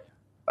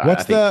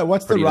what's the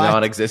right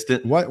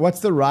non-existent. What's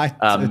the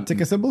right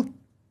ticker symbol?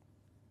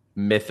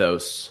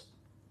 Mythos.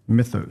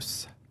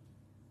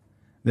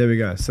 There we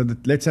go. So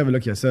let's have a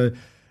look here. So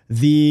so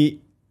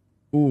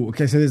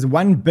there's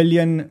 1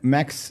 billion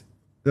max.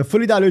 The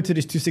fully diluted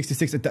is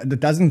 266. It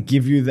doesn't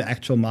give you the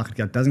actual market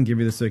cap. It doesn't give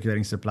you the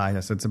circulating supply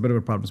here. So it's a bit of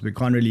a problem. So we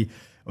can't really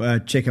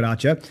check it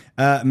out here.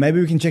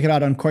 Maybe we can check it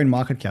out on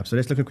CoinMarketCap. So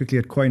let's look quickly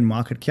at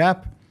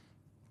CoinMarketCap.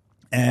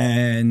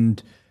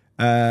 And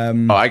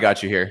I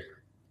got you here.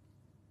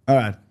 All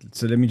right.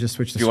 So let me just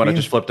switch the screen. If you want to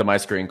just flip to my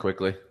screen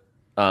quickly.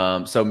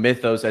 So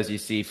Mythos, as you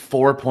see,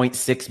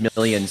 4.6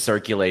 million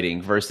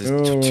circulating versus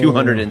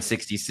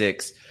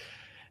 266.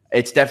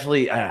 It's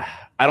definitely...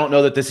 I don't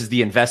know that this is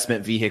the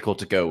investment vehicle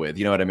to go with.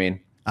 You know what I mean?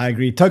 I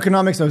agree.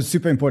 Tokenomics are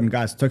super important,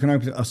 guys.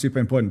 Tokenomics are super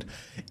important.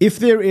 If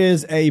there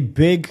is a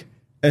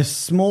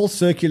small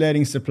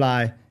circulating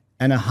supply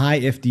and a high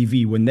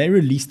FDV, when they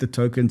release the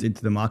tokens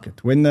into the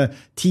market, when the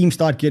team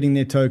start getting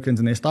their tokens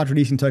and they start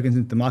releasing tokens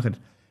into the market,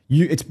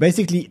 it's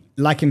basically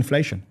like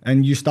inflation,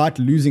 and you start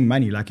losing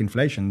money like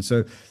inflation.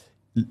 So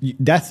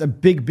that's a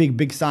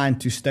big sign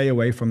to stay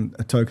away from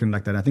a token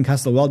like that. I think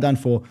Hustle, well done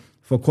for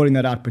calling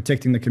that out,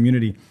 protecting the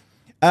community.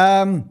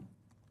 All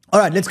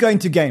right, let's go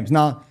into games.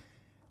 Now,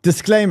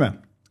 disclaimer,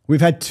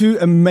 we've had 2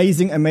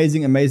 amazing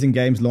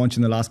games launch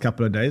in the last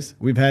couple of days.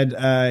 We've had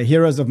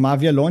Heroes of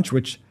Mavia launch,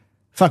 which,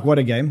 what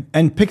a game.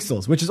 And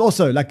Pixels, which is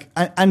also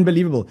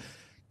unbelievable.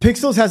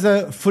 Pixels has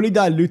a fully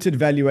diluted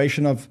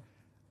valuation of,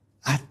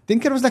 I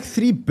think it was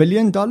 $3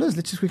 billion. Let's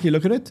just quickly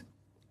look at it.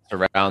 It's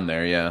around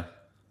there, yeah.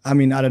 I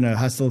mean, I don't know,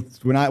 Hustle.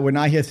 When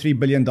I hear $3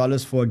 billion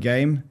for a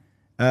game,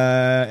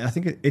 I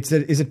think is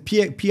it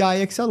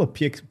PIXL or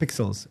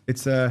Pixels?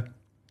 It's just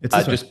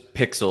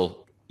Pixel.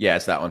 Yeah,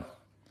 it's that one.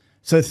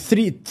 So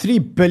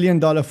 $3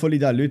 billion fully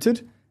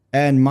diluted,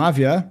 and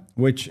Mavia,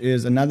 which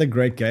is another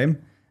great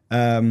game,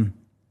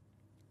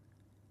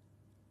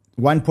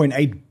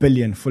 1.8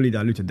 billion fully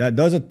diluted.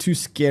 Those are 2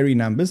 scary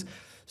numbers.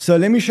 So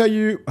let me show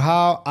you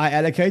how I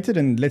allocated,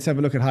 and let's have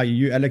a look at how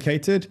you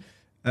allocated.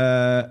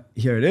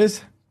 Here it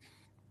is.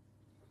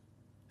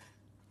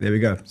 There we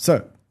go.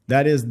 So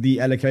that is the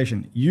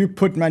allocation. You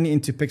put money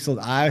into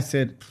Pixels. I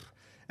said,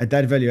 at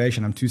that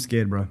valuation, I'm too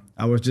scared, bro.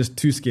 I was just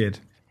too scared.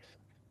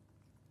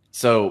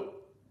 So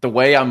the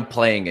way I'm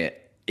playing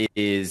it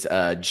is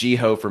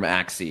Jiho from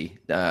Axie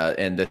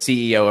and the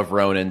CEO of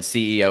Ronin,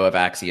 CEO of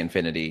Axie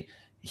Infinity.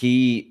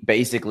 He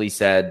basically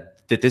said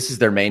that this is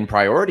their main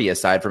priority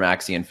aside from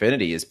Axie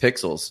Infinity is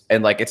Pixels.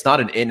 And it's not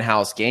an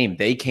in-house game.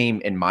 They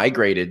came and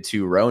migrated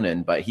to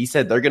Ronin, but he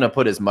said they're going to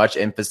put as much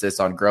emphasis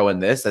on growing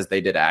this as they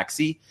did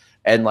Axie.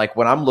 And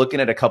when I'm looking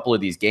at a couple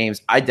of these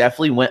games, I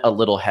definitely went a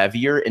little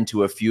heavier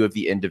into a few of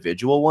the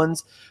individual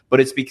ones, but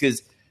it's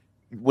because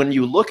when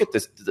you look at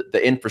this,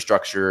 the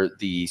infrastructure,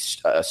 the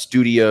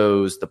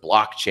studios, the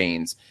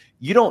blockchains,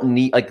 you don't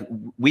need,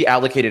 we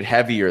allocated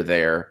heavier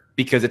there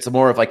because it's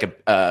more of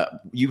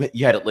you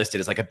had it listed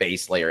as a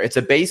base layer. It's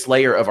a base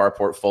layer of our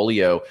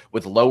portfolio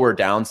with lower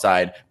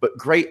downside, but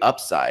great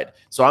upside.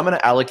 So I'm going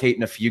to allocate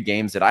in a few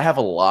games that I have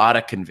a lot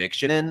of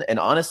conviction in. And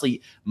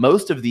honestly,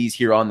 most of these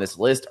here on this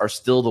list are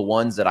still the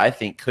ones that I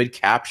think could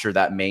capture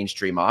that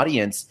mainstream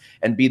audience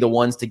and be the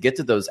ones to get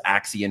to those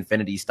Axie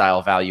Infinity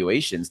style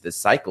valuations this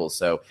cycle.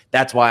 So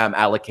that's why I'm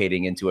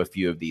allocating into a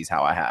few of these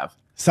how I have.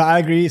 So I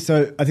agree.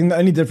 So I think the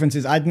only difference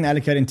is I didn't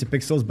allocate into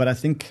Pixels, but I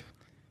think...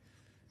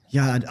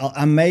 yeah,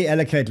 I may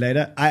allocate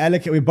later.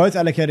 We both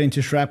allocated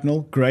into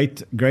Shrapnel.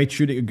 Great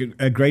shooter,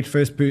 a great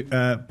first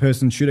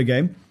person shooter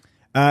game.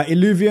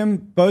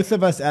 Illuvium, both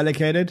of us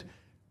allocated.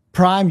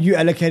 Prime, you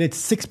allocated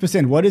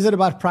 6%. What is it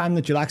about Prime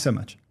that you like so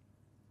much?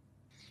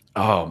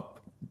 I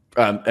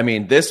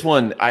mean, this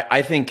one,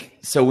 I think,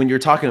 so when you're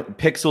talking,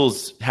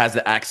 Pixels has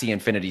the Axie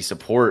Infinity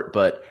support,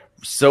 but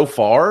so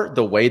far,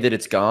 the way that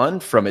it's gone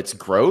from its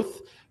growth,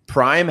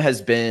 Prime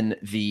has been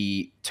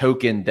the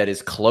token that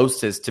is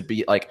closest to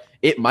be like,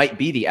 it might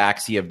be the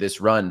Axie of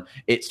this run.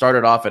 It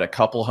started off at a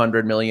couple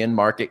 100 million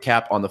market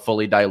cap on the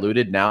fully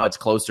diluted. Now it's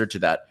closer to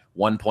that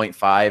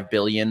 1.5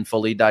 billion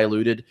fully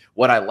diluted.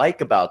 What I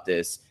like about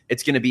this,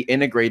 it's going to be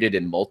integrated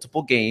in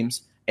multiple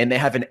games, and they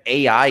have an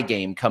AI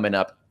game coming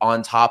up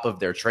on top of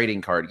their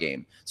trading card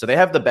game. So they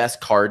have the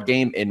best card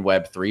game in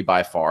Web3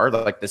 by far.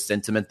 Like the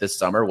sentiment this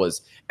summer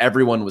was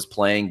everyone was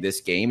playing this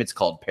game. It's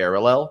called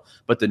Parallel,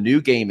 but the new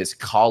game is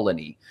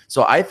Colony.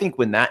 So I think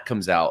when that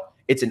comes out,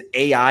 it's an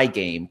AI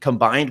game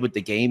combined with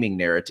the gaming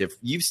narrative.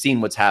 You've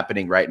seen what's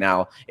happening right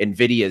now.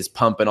 NVIDIA's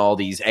pumping all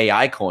these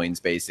AI coins,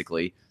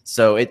 basically.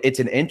 So it's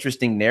an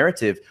interesting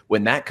narrative.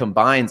 When that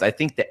combines, I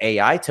think the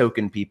AI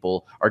token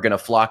people are going to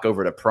flock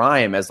over to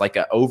Prime as like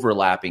an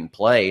overlapping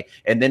play.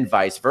 And then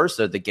vice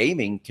versa, the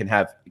gaming can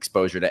have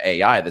exposure to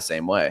AI the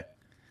same way.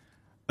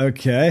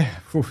 Okay.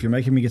 Oof, you're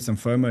making me get some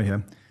FOMO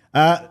here.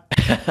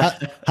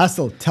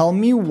 Hustle, tell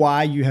me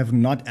why you have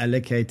not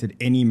allocated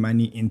any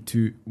money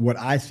into what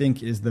I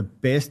think is the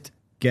best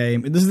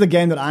game. This is the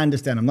game that I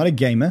understand. I'm not a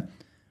gamer,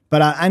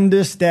 but I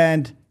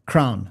understand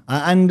Crown.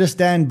 I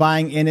understand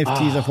buying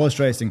NFTs of horse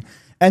racing,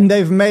 and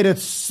they've made it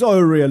so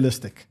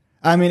realistic.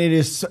 I mean, it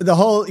is the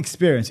whole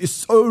experience is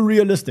so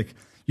realistic.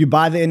 You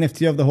buy the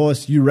NFT of the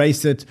horse, you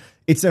race it.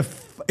 It's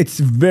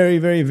very,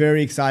 very,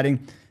 very exciting.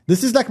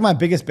 This is like my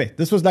biggest bet.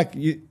 This was like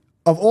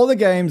of all the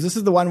games, this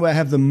is the one where I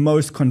have the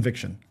most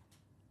conviction.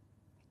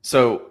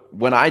 So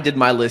when I did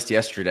my list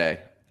yesterday,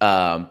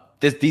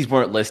 these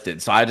weren't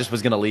listed, so I just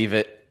was going to leave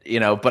it,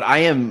 But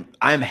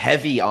I'm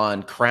heavy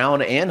on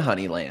Crown and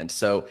Honeyland,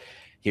 so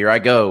here I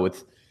go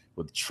with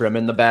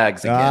trimming the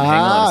bags again. Hang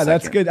on a second.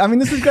 That's good. I mean,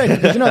 this is great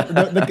because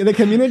the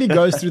community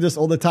goes through this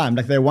all the time.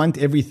 Like they want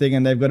everything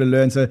and they've got to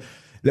learn. So,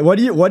 what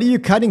are you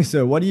cutting,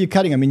 sir? What are you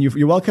cutting? I mean,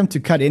 you're welcome to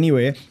cut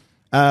anywhere.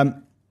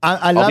 I'll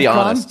be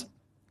honest.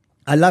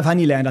 I love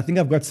Honeyland. I think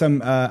I've got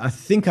some. I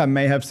think I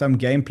may have some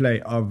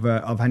gameplay of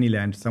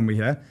Honeyland somewhere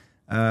here.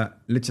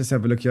 Let's just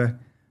have a look here.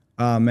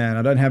 Oh man,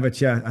 I don't have it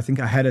here. I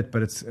think I had it,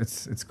 but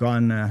it's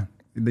gone.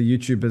 The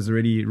YouTube has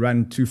already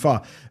run too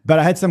far. But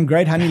I had some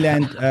great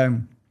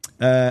Honeyland.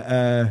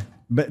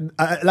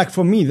 Like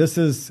for me, this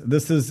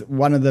is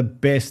one of the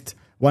best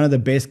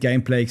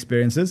gameplay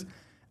experiences.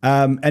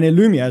 And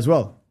Illumia as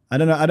well. I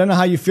don't know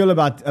how you feel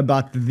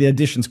about the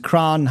additions,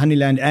 Crown,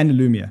 Honeyland, and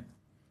Illumia.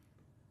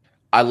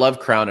 I love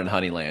Crown and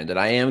Honeyland, and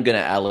I am going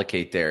to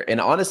allocate there. And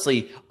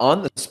honestly,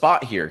 on the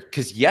spot here,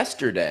 because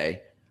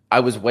yesterday I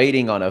was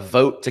waiting on a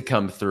vote to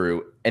come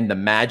through in the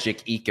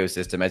Magic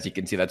ecosystem. As you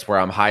can see, that's where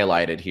I'm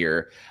highlighted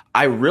here.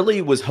 I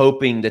really was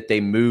hoping that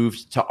they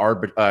moved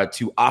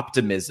to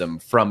Optimism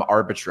from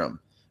Arbitrum.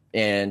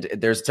 And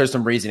there's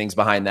some reasonings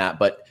behind that,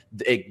 but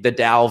the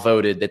DAO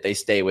voted that they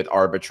stay with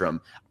Arbitrum.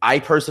 I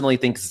personally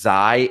think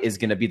Zai is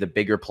going to be the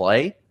bigger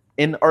play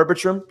in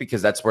Arbitrum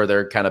because that's where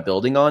they're kind of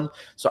building on.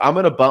 So I'm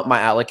going to bump my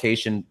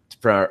allocation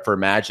for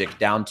Magic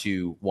down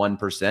to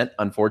 1%,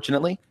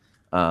 unfortunately.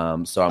 So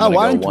I'm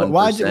going to go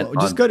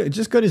 1%.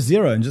 Just go to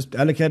 0 and just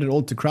allocate it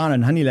all to Crown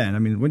and Honeyland. I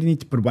mean, what do you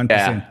need to put 1%?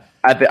 Yeah,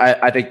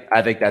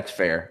 I think that's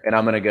fair. And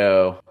I'm going to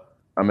go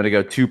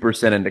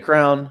 2% into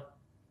Crown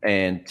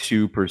and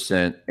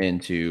 2%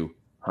 into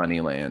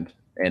Honeyland.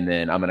 And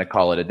then I'm going to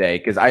call it a day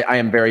because I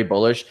am very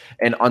bullish.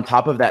 And on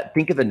top of that,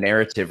 think of the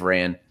narrative,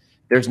 Ran.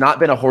 There's not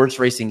been a horse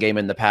racing game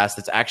in the past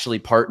that's actually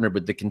partnered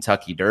with the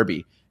Kentucky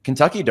Derby.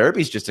 Kentucky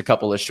Derby's just a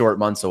couple of short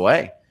months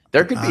away.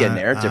 There could be a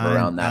narrative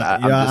around that.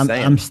 I'm just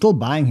saying. I'm still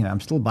buying here.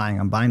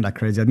 I'm buying like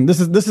crazy. I think this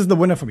is the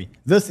winner for me.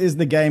 This is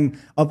the game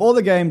of all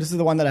the games. This is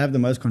the one that I have the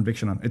most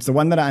conviction on. It's the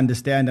one that I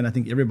understand, and I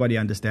think everybody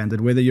understands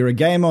it. Whether you're a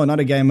gamer or not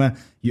a gamer,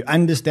 you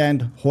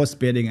understand horse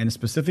betting, and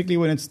specifically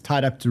when it's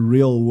tied up to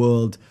real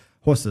world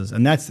horses,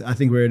 and that's I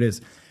think where it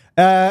is.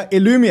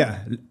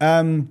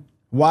 Illumia.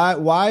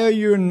 Why are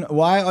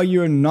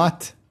you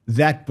not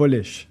that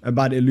bullish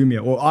about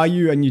Illumia, or are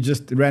you and you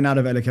just ran out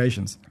of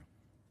allocations?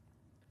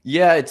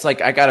 Yeah, it's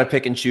like I got to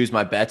pick and choose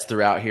my bets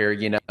throughout here,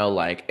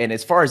 and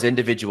as far as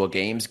individual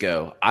games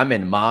go, I'm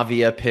in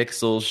Mavia,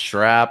 Pixels,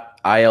 Shrap,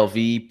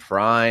 ILV,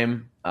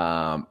 Prime.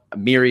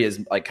 Miri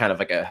is like kind of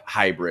like a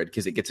hybrid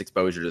because it gets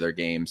exposure to their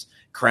games.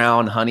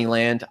 Crown,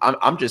 Honeyland.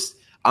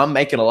 I'm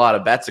making a lot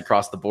of bets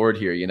across the board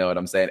here. You know what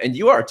I'm saying? And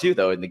you are too,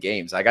 though, in the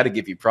games. I got to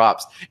give you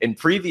props. In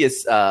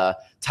previous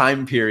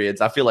time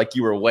periods, I feel like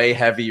you were way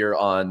heavier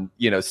on,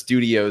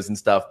 studios and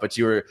stuff, but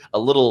you were a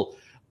little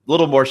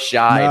more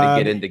shy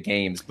to get into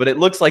games. But it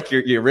looks like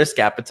your risk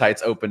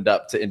appetite's opened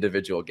up to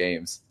individual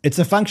games. It's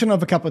a function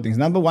of a couple of things.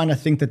 Number one, I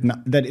think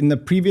that in the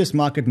previous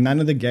market, none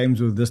of the games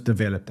were this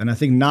developed. And I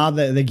think now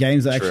that the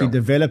games are actually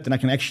developed and I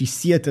can actually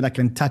see it and I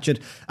can touch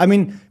it. I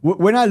mean,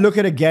 when I look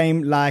at a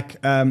game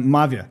like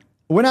Mavia,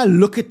 when I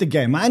look at the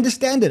game, I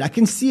understand it. I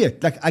can see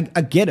it. Like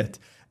I get it.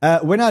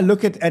 When I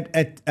look at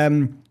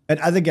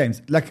other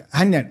games like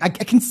Hangman, I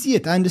can see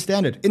it. I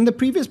understand it. In the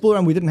previous bull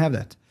run, we didn't have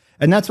that.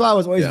 And that's why I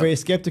was always very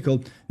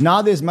skeptical.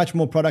 Now there's much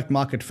more product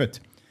market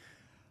fit.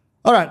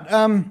 All right.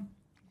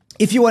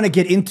 If you want to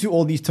get into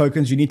all these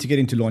tokens, you need to get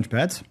into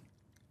launchpads.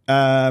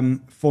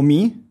 For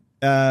me,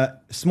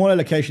 small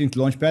allocation into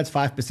launchpads,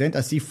 5%.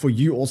 I see for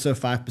you also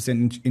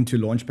 5% into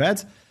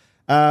launchpads.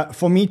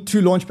 For me,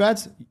 2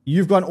 launchpads.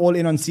 You've gone all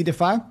in on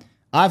Seedify.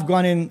 I've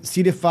gone in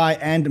Seedify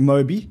and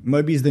Mobi.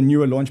 Mobi is the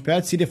newer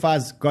launchpad.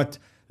 Seedify's got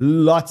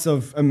lots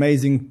of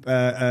amazing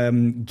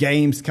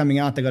games coming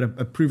out. They got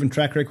a proven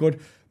track record.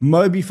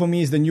 Mobi for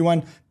me is the new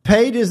one.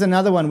 Paid is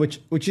another one,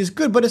 which is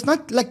good, but it's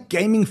not like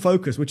gaming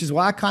focused, which is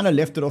why I kind of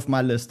left it off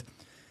my list.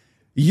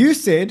 You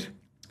said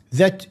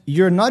that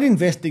you're not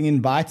investing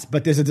in Bytes,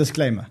 but there's a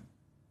disclaimer.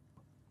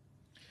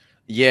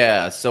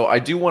 Yeah, so I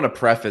do want to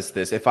preface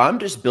this. If I'm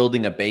just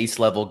building a base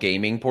level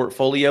gaming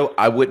portfolio,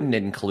 I wouldn't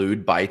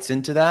include Bytes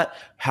into that.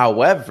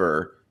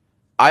 However,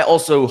 I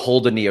also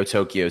hold a Neo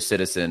Tokyo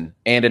Citizen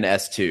and an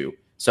S2.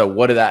 So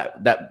what are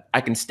that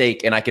I can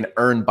stake and I can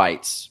earn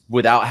Bytes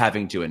without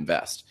having to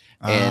invest.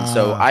 And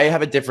so I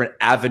have a different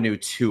avenue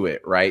to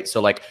it, right?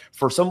 So like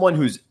for someone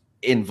who's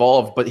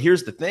involved, but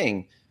here's the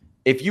thing.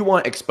 If you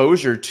want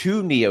exposure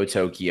to Neo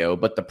Tokyo,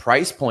 but the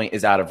price point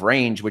is out of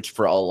range, which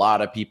for a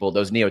lot of people,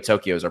 those Neo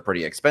Tokyos are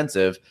pretty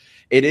expensive,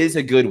 it is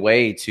a good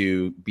way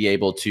to be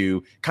able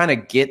to kind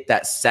of get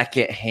that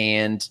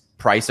second-hand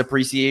price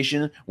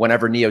appreciation.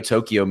 Whenever Neo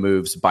Tokyo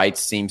moves, Bytes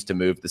seems to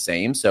move the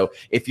same. So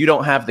if you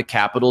don't have the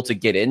capital to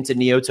get into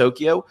Neo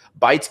Tokyo,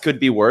 Bytes could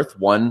be worth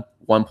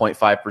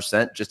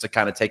 1.5% just to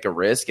kind of take a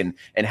risk and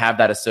have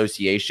that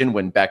association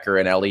when Becker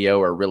and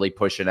Elio are really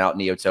pushing out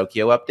Neo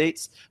Tokyo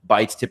updates.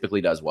 Bytes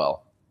typically does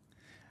well.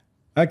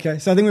 Okay,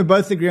 so I think we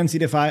both agree on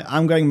Seedify.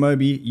 I'm going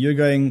Mobi.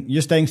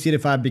 You're staying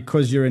Seedify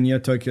because you're a Neo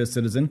Tokyo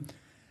citizen.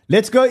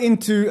 Let's go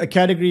into a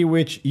category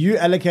which you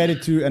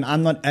allocated to and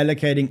I'm not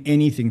allocating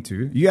anything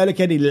to. You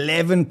allocated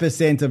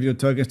 11% of your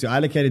tokens to. I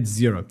allocated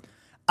 0.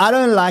 I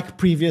don't like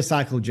previous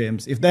cycle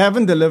gems. If they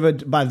haven't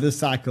delivered by this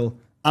cycle,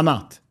 I'm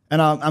out.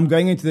 And I'm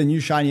going into the new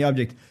shiny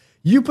object.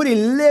 You put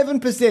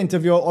 11%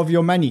 of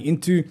your money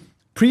into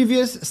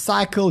previous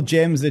cycle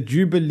gems that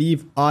you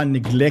believe are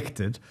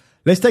neglected.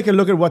 Let's take a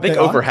look at what they are. I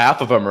think over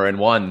half of them are in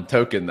one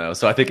token, though.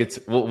 So I think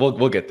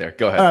we'll get there.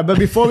 Go ahead. All right, but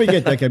before we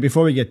get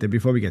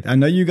there, I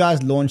know you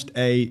guys launched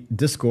a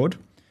Discord,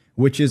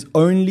 which is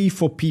only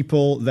for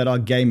people that are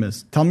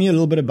gamers. Tell me a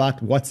little bit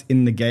about what's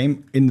in the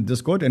game in the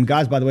Discord. And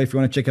guys, by the way, if you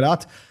want to check it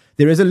out,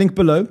 there is a link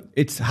below.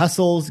 It's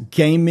Hustle's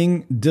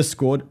gaming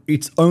Discord.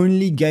 It's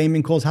only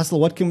gaming calls.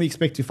 Hustle, what can we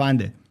expect to find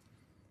there?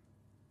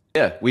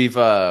 Yeah, we've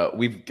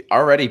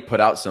already put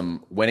out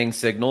some winning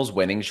signals,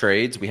 winning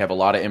trades. We have a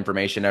lot of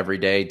information every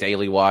day,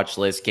 daily watch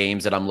list,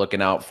 games that I'm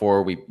looking out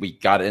for. We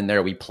got in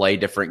there. We play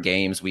different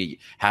games. We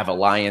have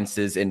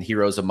alliances in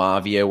Heroes of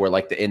Mavia. We're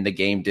like in the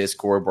game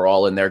Discord. We're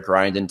all in there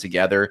grinding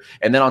together.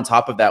 And then on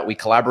top of that, we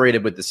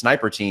collaborated with the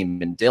sniper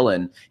team and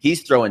Dylan.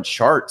 He's throwing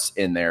charts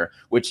in there,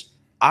 which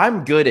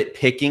I'm good at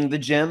picking the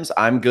gems.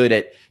 I'm good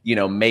at,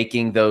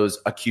 making those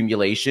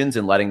accumulations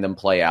and letting them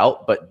play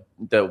out. But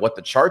what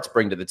the charts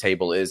bring to the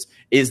table is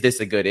this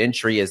a good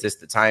entry? Is this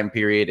the time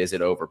period? Is it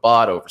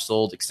overbought,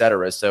 oversold,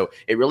 etc.? So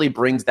it really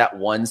brings that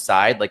one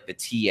side, like the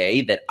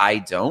TA, that I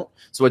don't.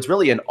 So it's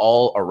really an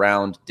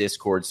all-around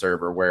Discord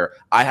server where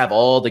I have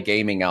all the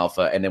gaming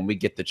alpha, and then we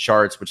get the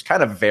charts, which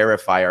kind of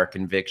verify our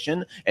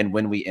conviction. And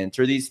when we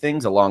enter these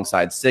things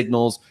alongside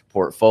signals,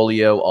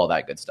 portfolio, all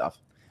that good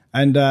stuff.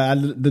 And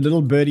the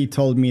little birdie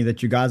told me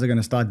that you guys are going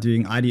to start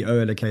doing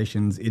IDO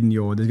allocations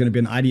there's going to be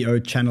an IDO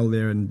channel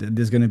there, and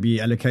there's going to be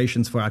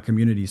allocations for our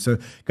community. So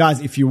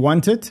guys, if you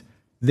want it,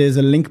 there's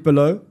a link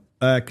below.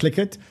 Click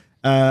it.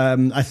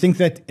 I think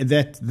that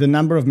the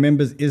number of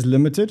members is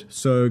limited.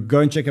 So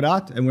go and check it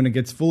out. And when it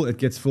gets full, it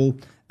gets full.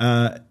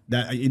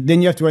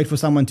 Then you have to wait for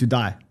someone to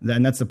die.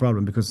 And that's the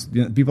problem, because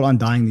people aren't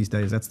dying these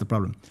days. That's the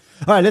problem.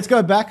 All right, let's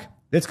go back.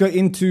 Let's go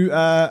into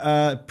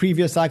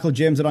previous cycle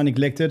gems that are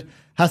neglected.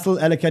 Hustle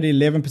allocated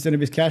 11% of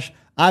his cash.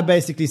 I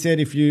basically said,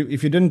 if you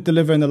didn't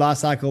deliver in the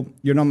last cycle,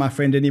 you're not my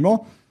friend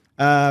anymore.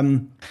 By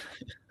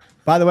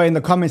the way, in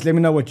the comments, let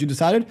me know what you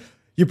decided.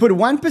 You put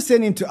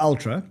 1% into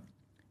Ultra.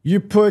 You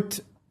put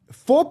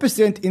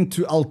 4%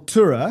 into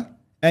Altura.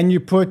 And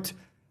you put,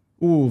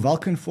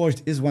 Vulcan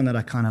Forged is one that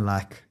I kind of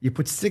like. You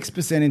put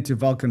 6% into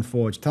Vulcan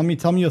Forged. Tell me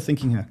your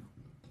thinking here.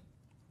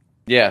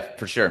 Yeah,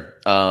 for sure.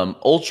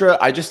 Ultra,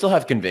 I just still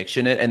have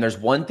conviction in it. And there's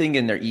one thing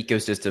in their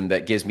ecosystem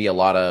that gives me a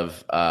lot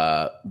of,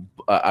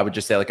 I would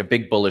just say like a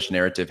big bullish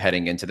narrative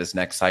heading into this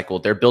next cycle.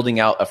 They're building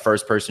out a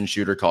first-person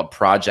shooter called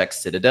Project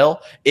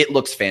Citadel. It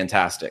looks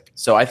fantastic.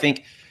 So I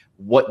think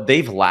what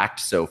they've lacked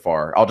so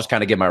far, I'll just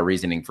kind of give my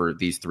reasoning for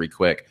these three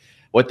quick.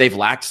 What they've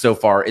lacked so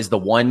far is the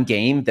one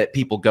game that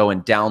people go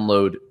and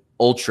download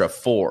Ultra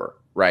for.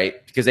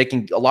 Right? Because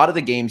a lot of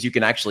the games you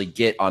can actually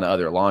get on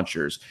other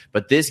launchers,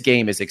 but this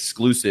game is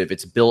exclusive.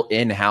 It's built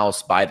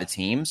in-house by the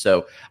team.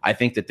 So I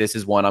think that this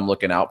is one I'm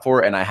looking out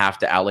for, and I have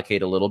to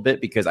allocate a little bit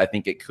because I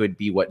think it could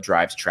be what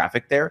drives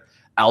traffic there.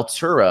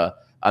 Altura,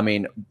 I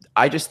mean,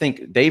 I just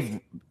think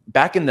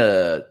back in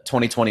the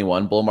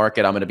 2021 bull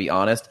market, I'm going to be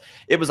honest,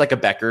 it was like a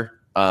Becker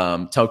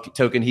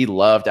token. He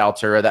loved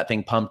Altura. That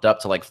thing pumped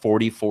up to like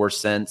 44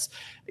 cents.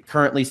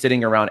 Currently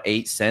sitting around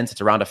 8 cents. It's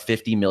around a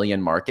 50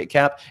 million market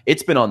cap.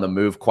 It's been on the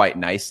move quite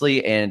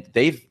nicely, and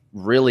they've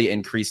really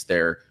increased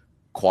their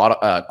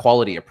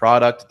quality of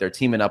product. They're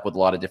teaming up with a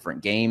lot of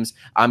different games.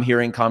 I'm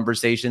hearing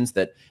conversations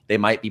that they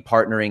might be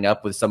partnering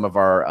up with some of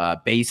our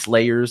base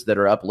layers that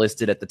are up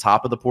listed at the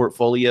top of the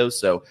portfolio.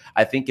 So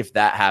I think if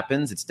that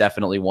happens, it's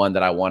definitely one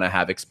that I want to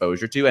have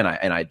exposure to, and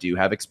I do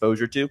have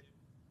exposure to.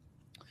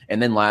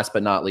 And then last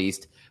but not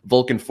least,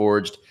 Vulcan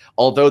Forged,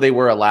 although they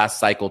were a last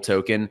cycle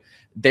token,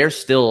 they're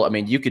still, I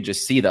mean, you could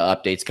just see the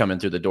updates coming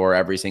through the door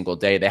every single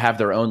day. They have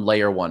their own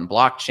layer 1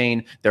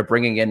 blockchain. They're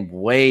bringing in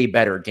way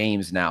better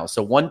games now.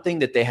 So one thing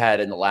that they had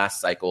in the last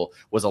cycle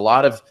was a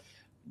lot of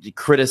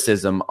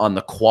criticism on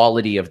the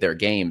quality of their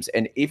games.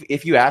 And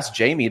if you ask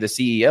Jamie, the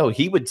CEO,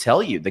 he would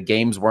tell you the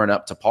games weren't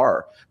up to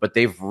par, but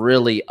they've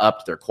really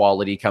upped their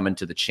quality coming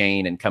to the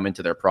chain and coming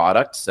to their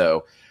product.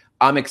 So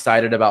I'm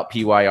excited about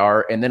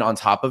PYR. And then on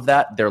top of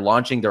that, they're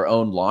launching their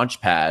own launch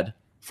pad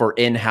for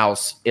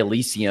in-house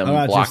Elysium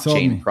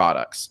blockchain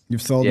products.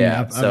 You've sold me.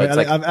 I've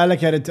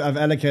allocated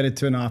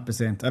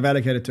 2.5%. I've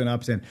allocated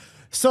 2.5%.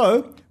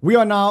 So we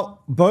are now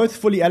both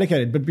fully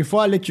allocated. But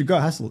before I let you go,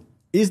 Hustle,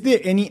 is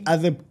there any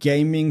other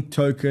gaming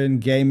token,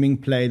 gaming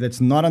play that's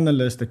not on the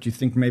list that you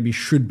think maybe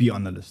should be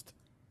on the list?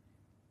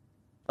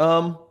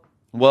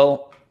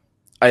 Well,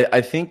 I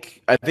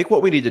think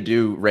what we need to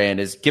do, Rand,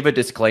 is give a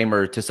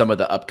disclaimer to some of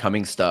the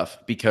upcoming stuff,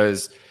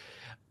 because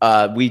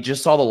we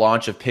just saw the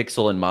launch of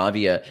Pixel and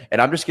Mavia,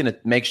 and I'm just going to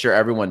make sure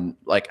everyone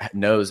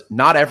knows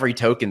not every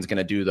token is going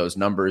to do those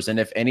numbers. And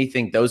if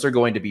anything, those are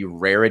going to be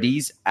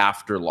rarities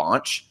after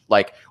launch.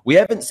 Like, we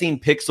haven't seen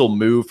Pixel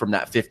move from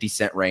that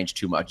 50-cent range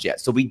too much yet.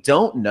 So we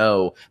don't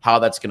know how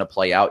that's going to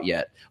play out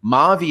yet.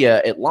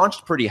 Mavia, it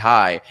launched pretty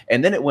high,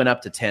 and then it went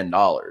up to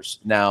 $10.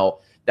 Now,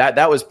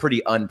 that was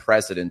pretty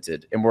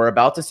unprecedented. And we're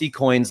about to see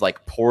coins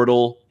like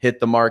Portal hit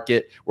the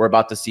market. We're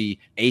about to see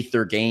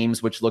Aether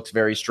Games, which looks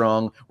very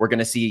strong. We're going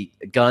to see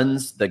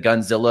Guns, the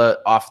Gunzilla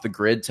off the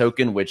grid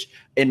token, which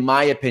in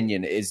my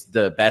opinion is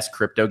the best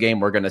crypto game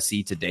we're going to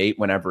see to date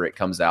whenever it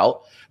comes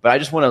out. But I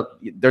just want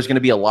to, there's going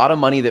to be a lot of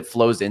money that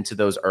flows into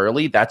those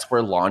early. That's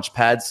where launch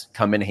pads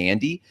come in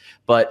handy.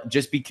 But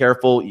just be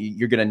careful.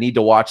 You're going to need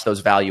to watch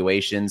those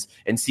valuations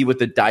and see what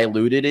the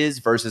diluted is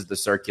versus the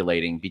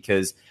circulating,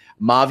 because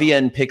Mavia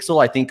and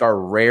Pixel, I think, are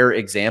rare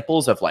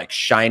examples of like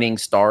shining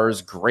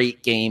stars,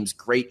 great games,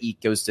 great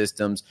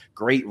ecosystems,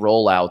 great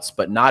rollouts,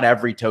 but not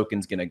every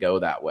token's going to go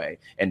that way.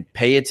 And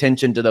pay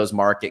attention to those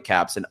market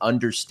caps and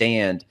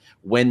understand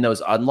when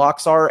those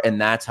unlocks are, and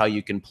that's how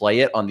you can play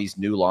it on these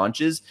new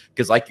launches.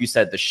 Because like you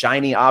said, the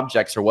shiny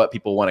objects are what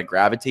people want to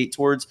gravitate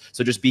towards.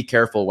 So just be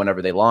careful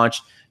whenever they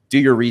launch. Do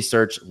your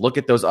research, look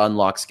at those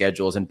unlock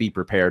schedules, and be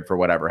prepared for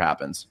whatever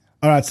happens.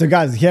 All right, so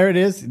guys, here it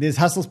is. There's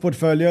Hustle's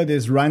portfolio.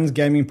 There's Run's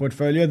gaming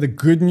portfolio. The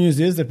good news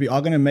is that we are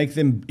going to make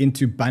them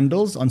into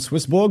bundles on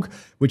Swissborg,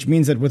 which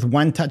means that with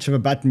one touch of a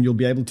button, you'll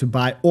be able to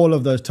buy all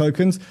of those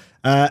tokens.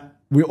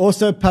 We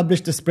also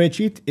published a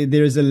spreadsheet.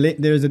 There is a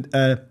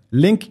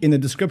link in the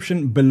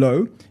description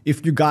below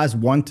if you guys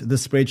want the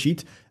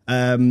spreadsheet.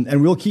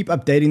 And we'll keep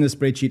updating the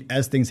spreadsheet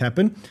as things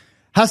happen.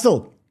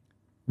 Hustle,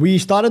 we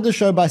started the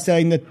show by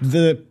saying that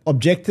the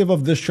objective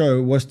of the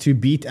show was to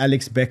beat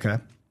Alex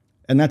Becker.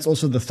 And that's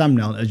also the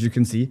thumbnail, as you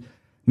can see.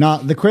 Now,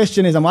 the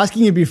question is, I'm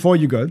asking you before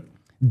you go,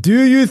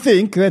 do you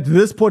think that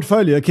this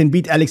portfolio can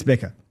beat Alex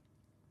Becker?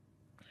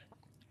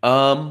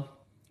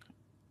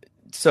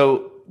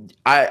 So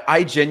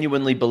I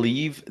genuinely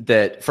believe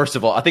that, first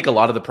of all, I think a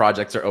lot of the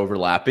projects are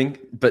overlapping.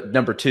 But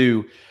number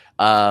two,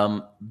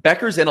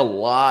 Becker's in a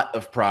lot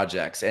of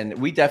projects, and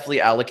we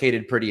definitely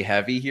allocated pretty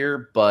heavy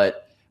here.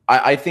 But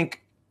I think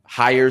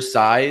higher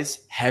size,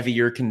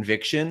 heavier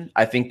conviction,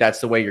 I think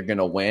that's the way you're going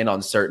to win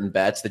on certain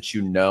bets that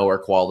you know are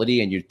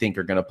quality and you think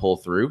are going to pull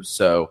through.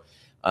 So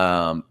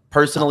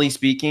personally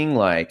speaking,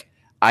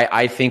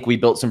 I think we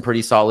built some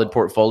pretty solid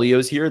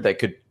portfolios here that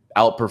could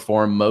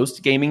outperform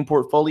most gaming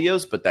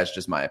portfolios, but that's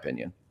just my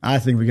opinion. I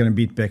think we're going to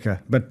beat Becker,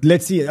 but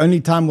let's see.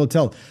 Only time will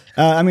tell.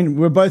 I mean,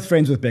 we're both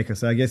friends with Becker,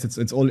 so I guess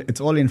it's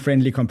all in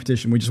friendly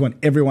competition. We just want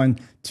everyone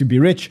to be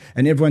rich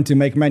and everyone to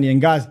make money.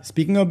 And guys,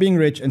 speaking of being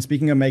rich and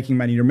speaking of making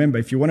money, remember,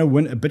 if you want to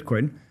win a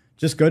Bitcoin,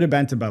 just go to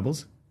Banter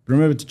Bubbles.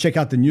 Remember to check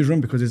out the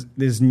newsroom because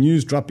there's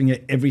news dropping here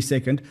every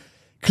second.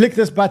 Click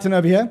this button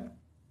over here.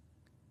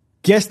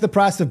 Guess the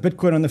price of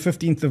Bitcoin on the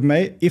 15th of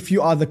May. If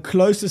you are the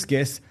closest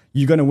guess,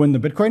 you're going to win the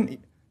Bitcoin.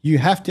 You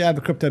have to have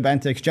a Crypto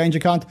Banter exchange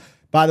account.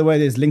 By the way,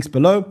 there's links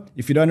below.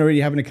 If you don't already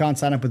have an account,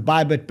 sign up with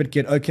Bybit,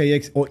 Bitget,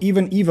 OKX, or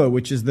even Evo,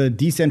 which is the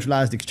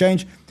decentralized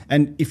exchange.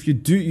 And if you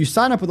do, you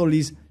sign up with all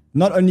these,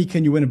 not only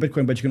can you win a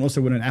Bitcoin, but you can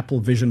also win an Apple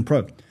Vision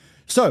Pro.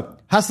 So,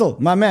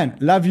 Hustle, my man,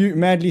 love you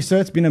madly,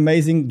 sir. It's been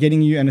amazing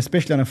getting you, and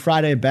especially on a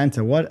Friday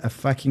banter. What a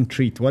fucking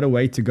treat. What a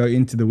way to go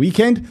into the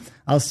weekend.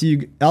 I'll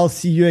see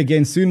you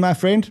again soon, my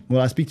friend.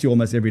 Well, I speak to you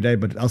almost every day,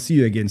 but I'll see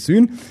you again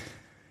soon.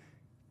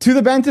 To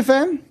the Banter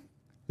fam,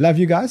 love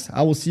you guys.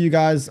 I will see you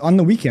guys on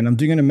the weekend. I'm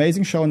doing an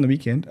amazing show on the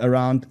weekend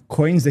around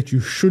coins that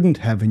you shouldn't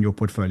have in your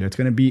portfolio. It's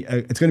going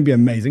to be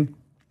amazing.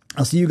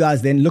 I'll see you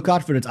guys then. Look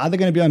out for it. It's either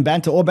going to be on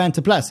Banter or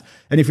Banter Plus.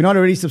 And if you're not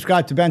already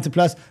subscribed to Banter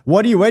Plus,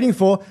 what are you waiting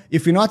for?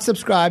 If you're not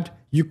subscribed,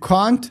 you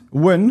can't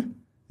win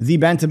the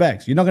banter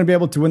bags. You're not going to be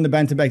able to win the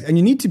banter bags. And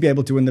you need to be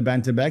able to win the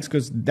banter bags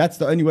because that's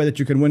the only way that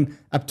you can win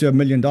up to $1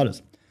 million.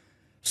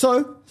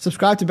 So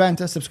subscribe to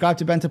Banter, subscribe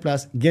to Banter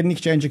Plus, get an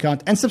exchange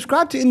account, and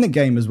subscribe to In the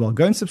Game as well.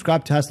 Go and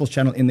subscribe to Hustle's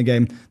channel In the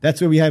Game.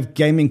 That's where we have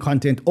gaming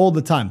content all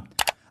the time.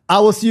 I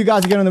will see you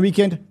guys again on the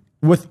weekend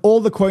with all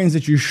the coins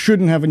that you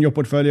shouldn't have in your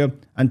portfolio.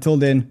 Until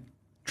then,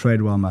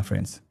 trade well, my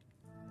friends.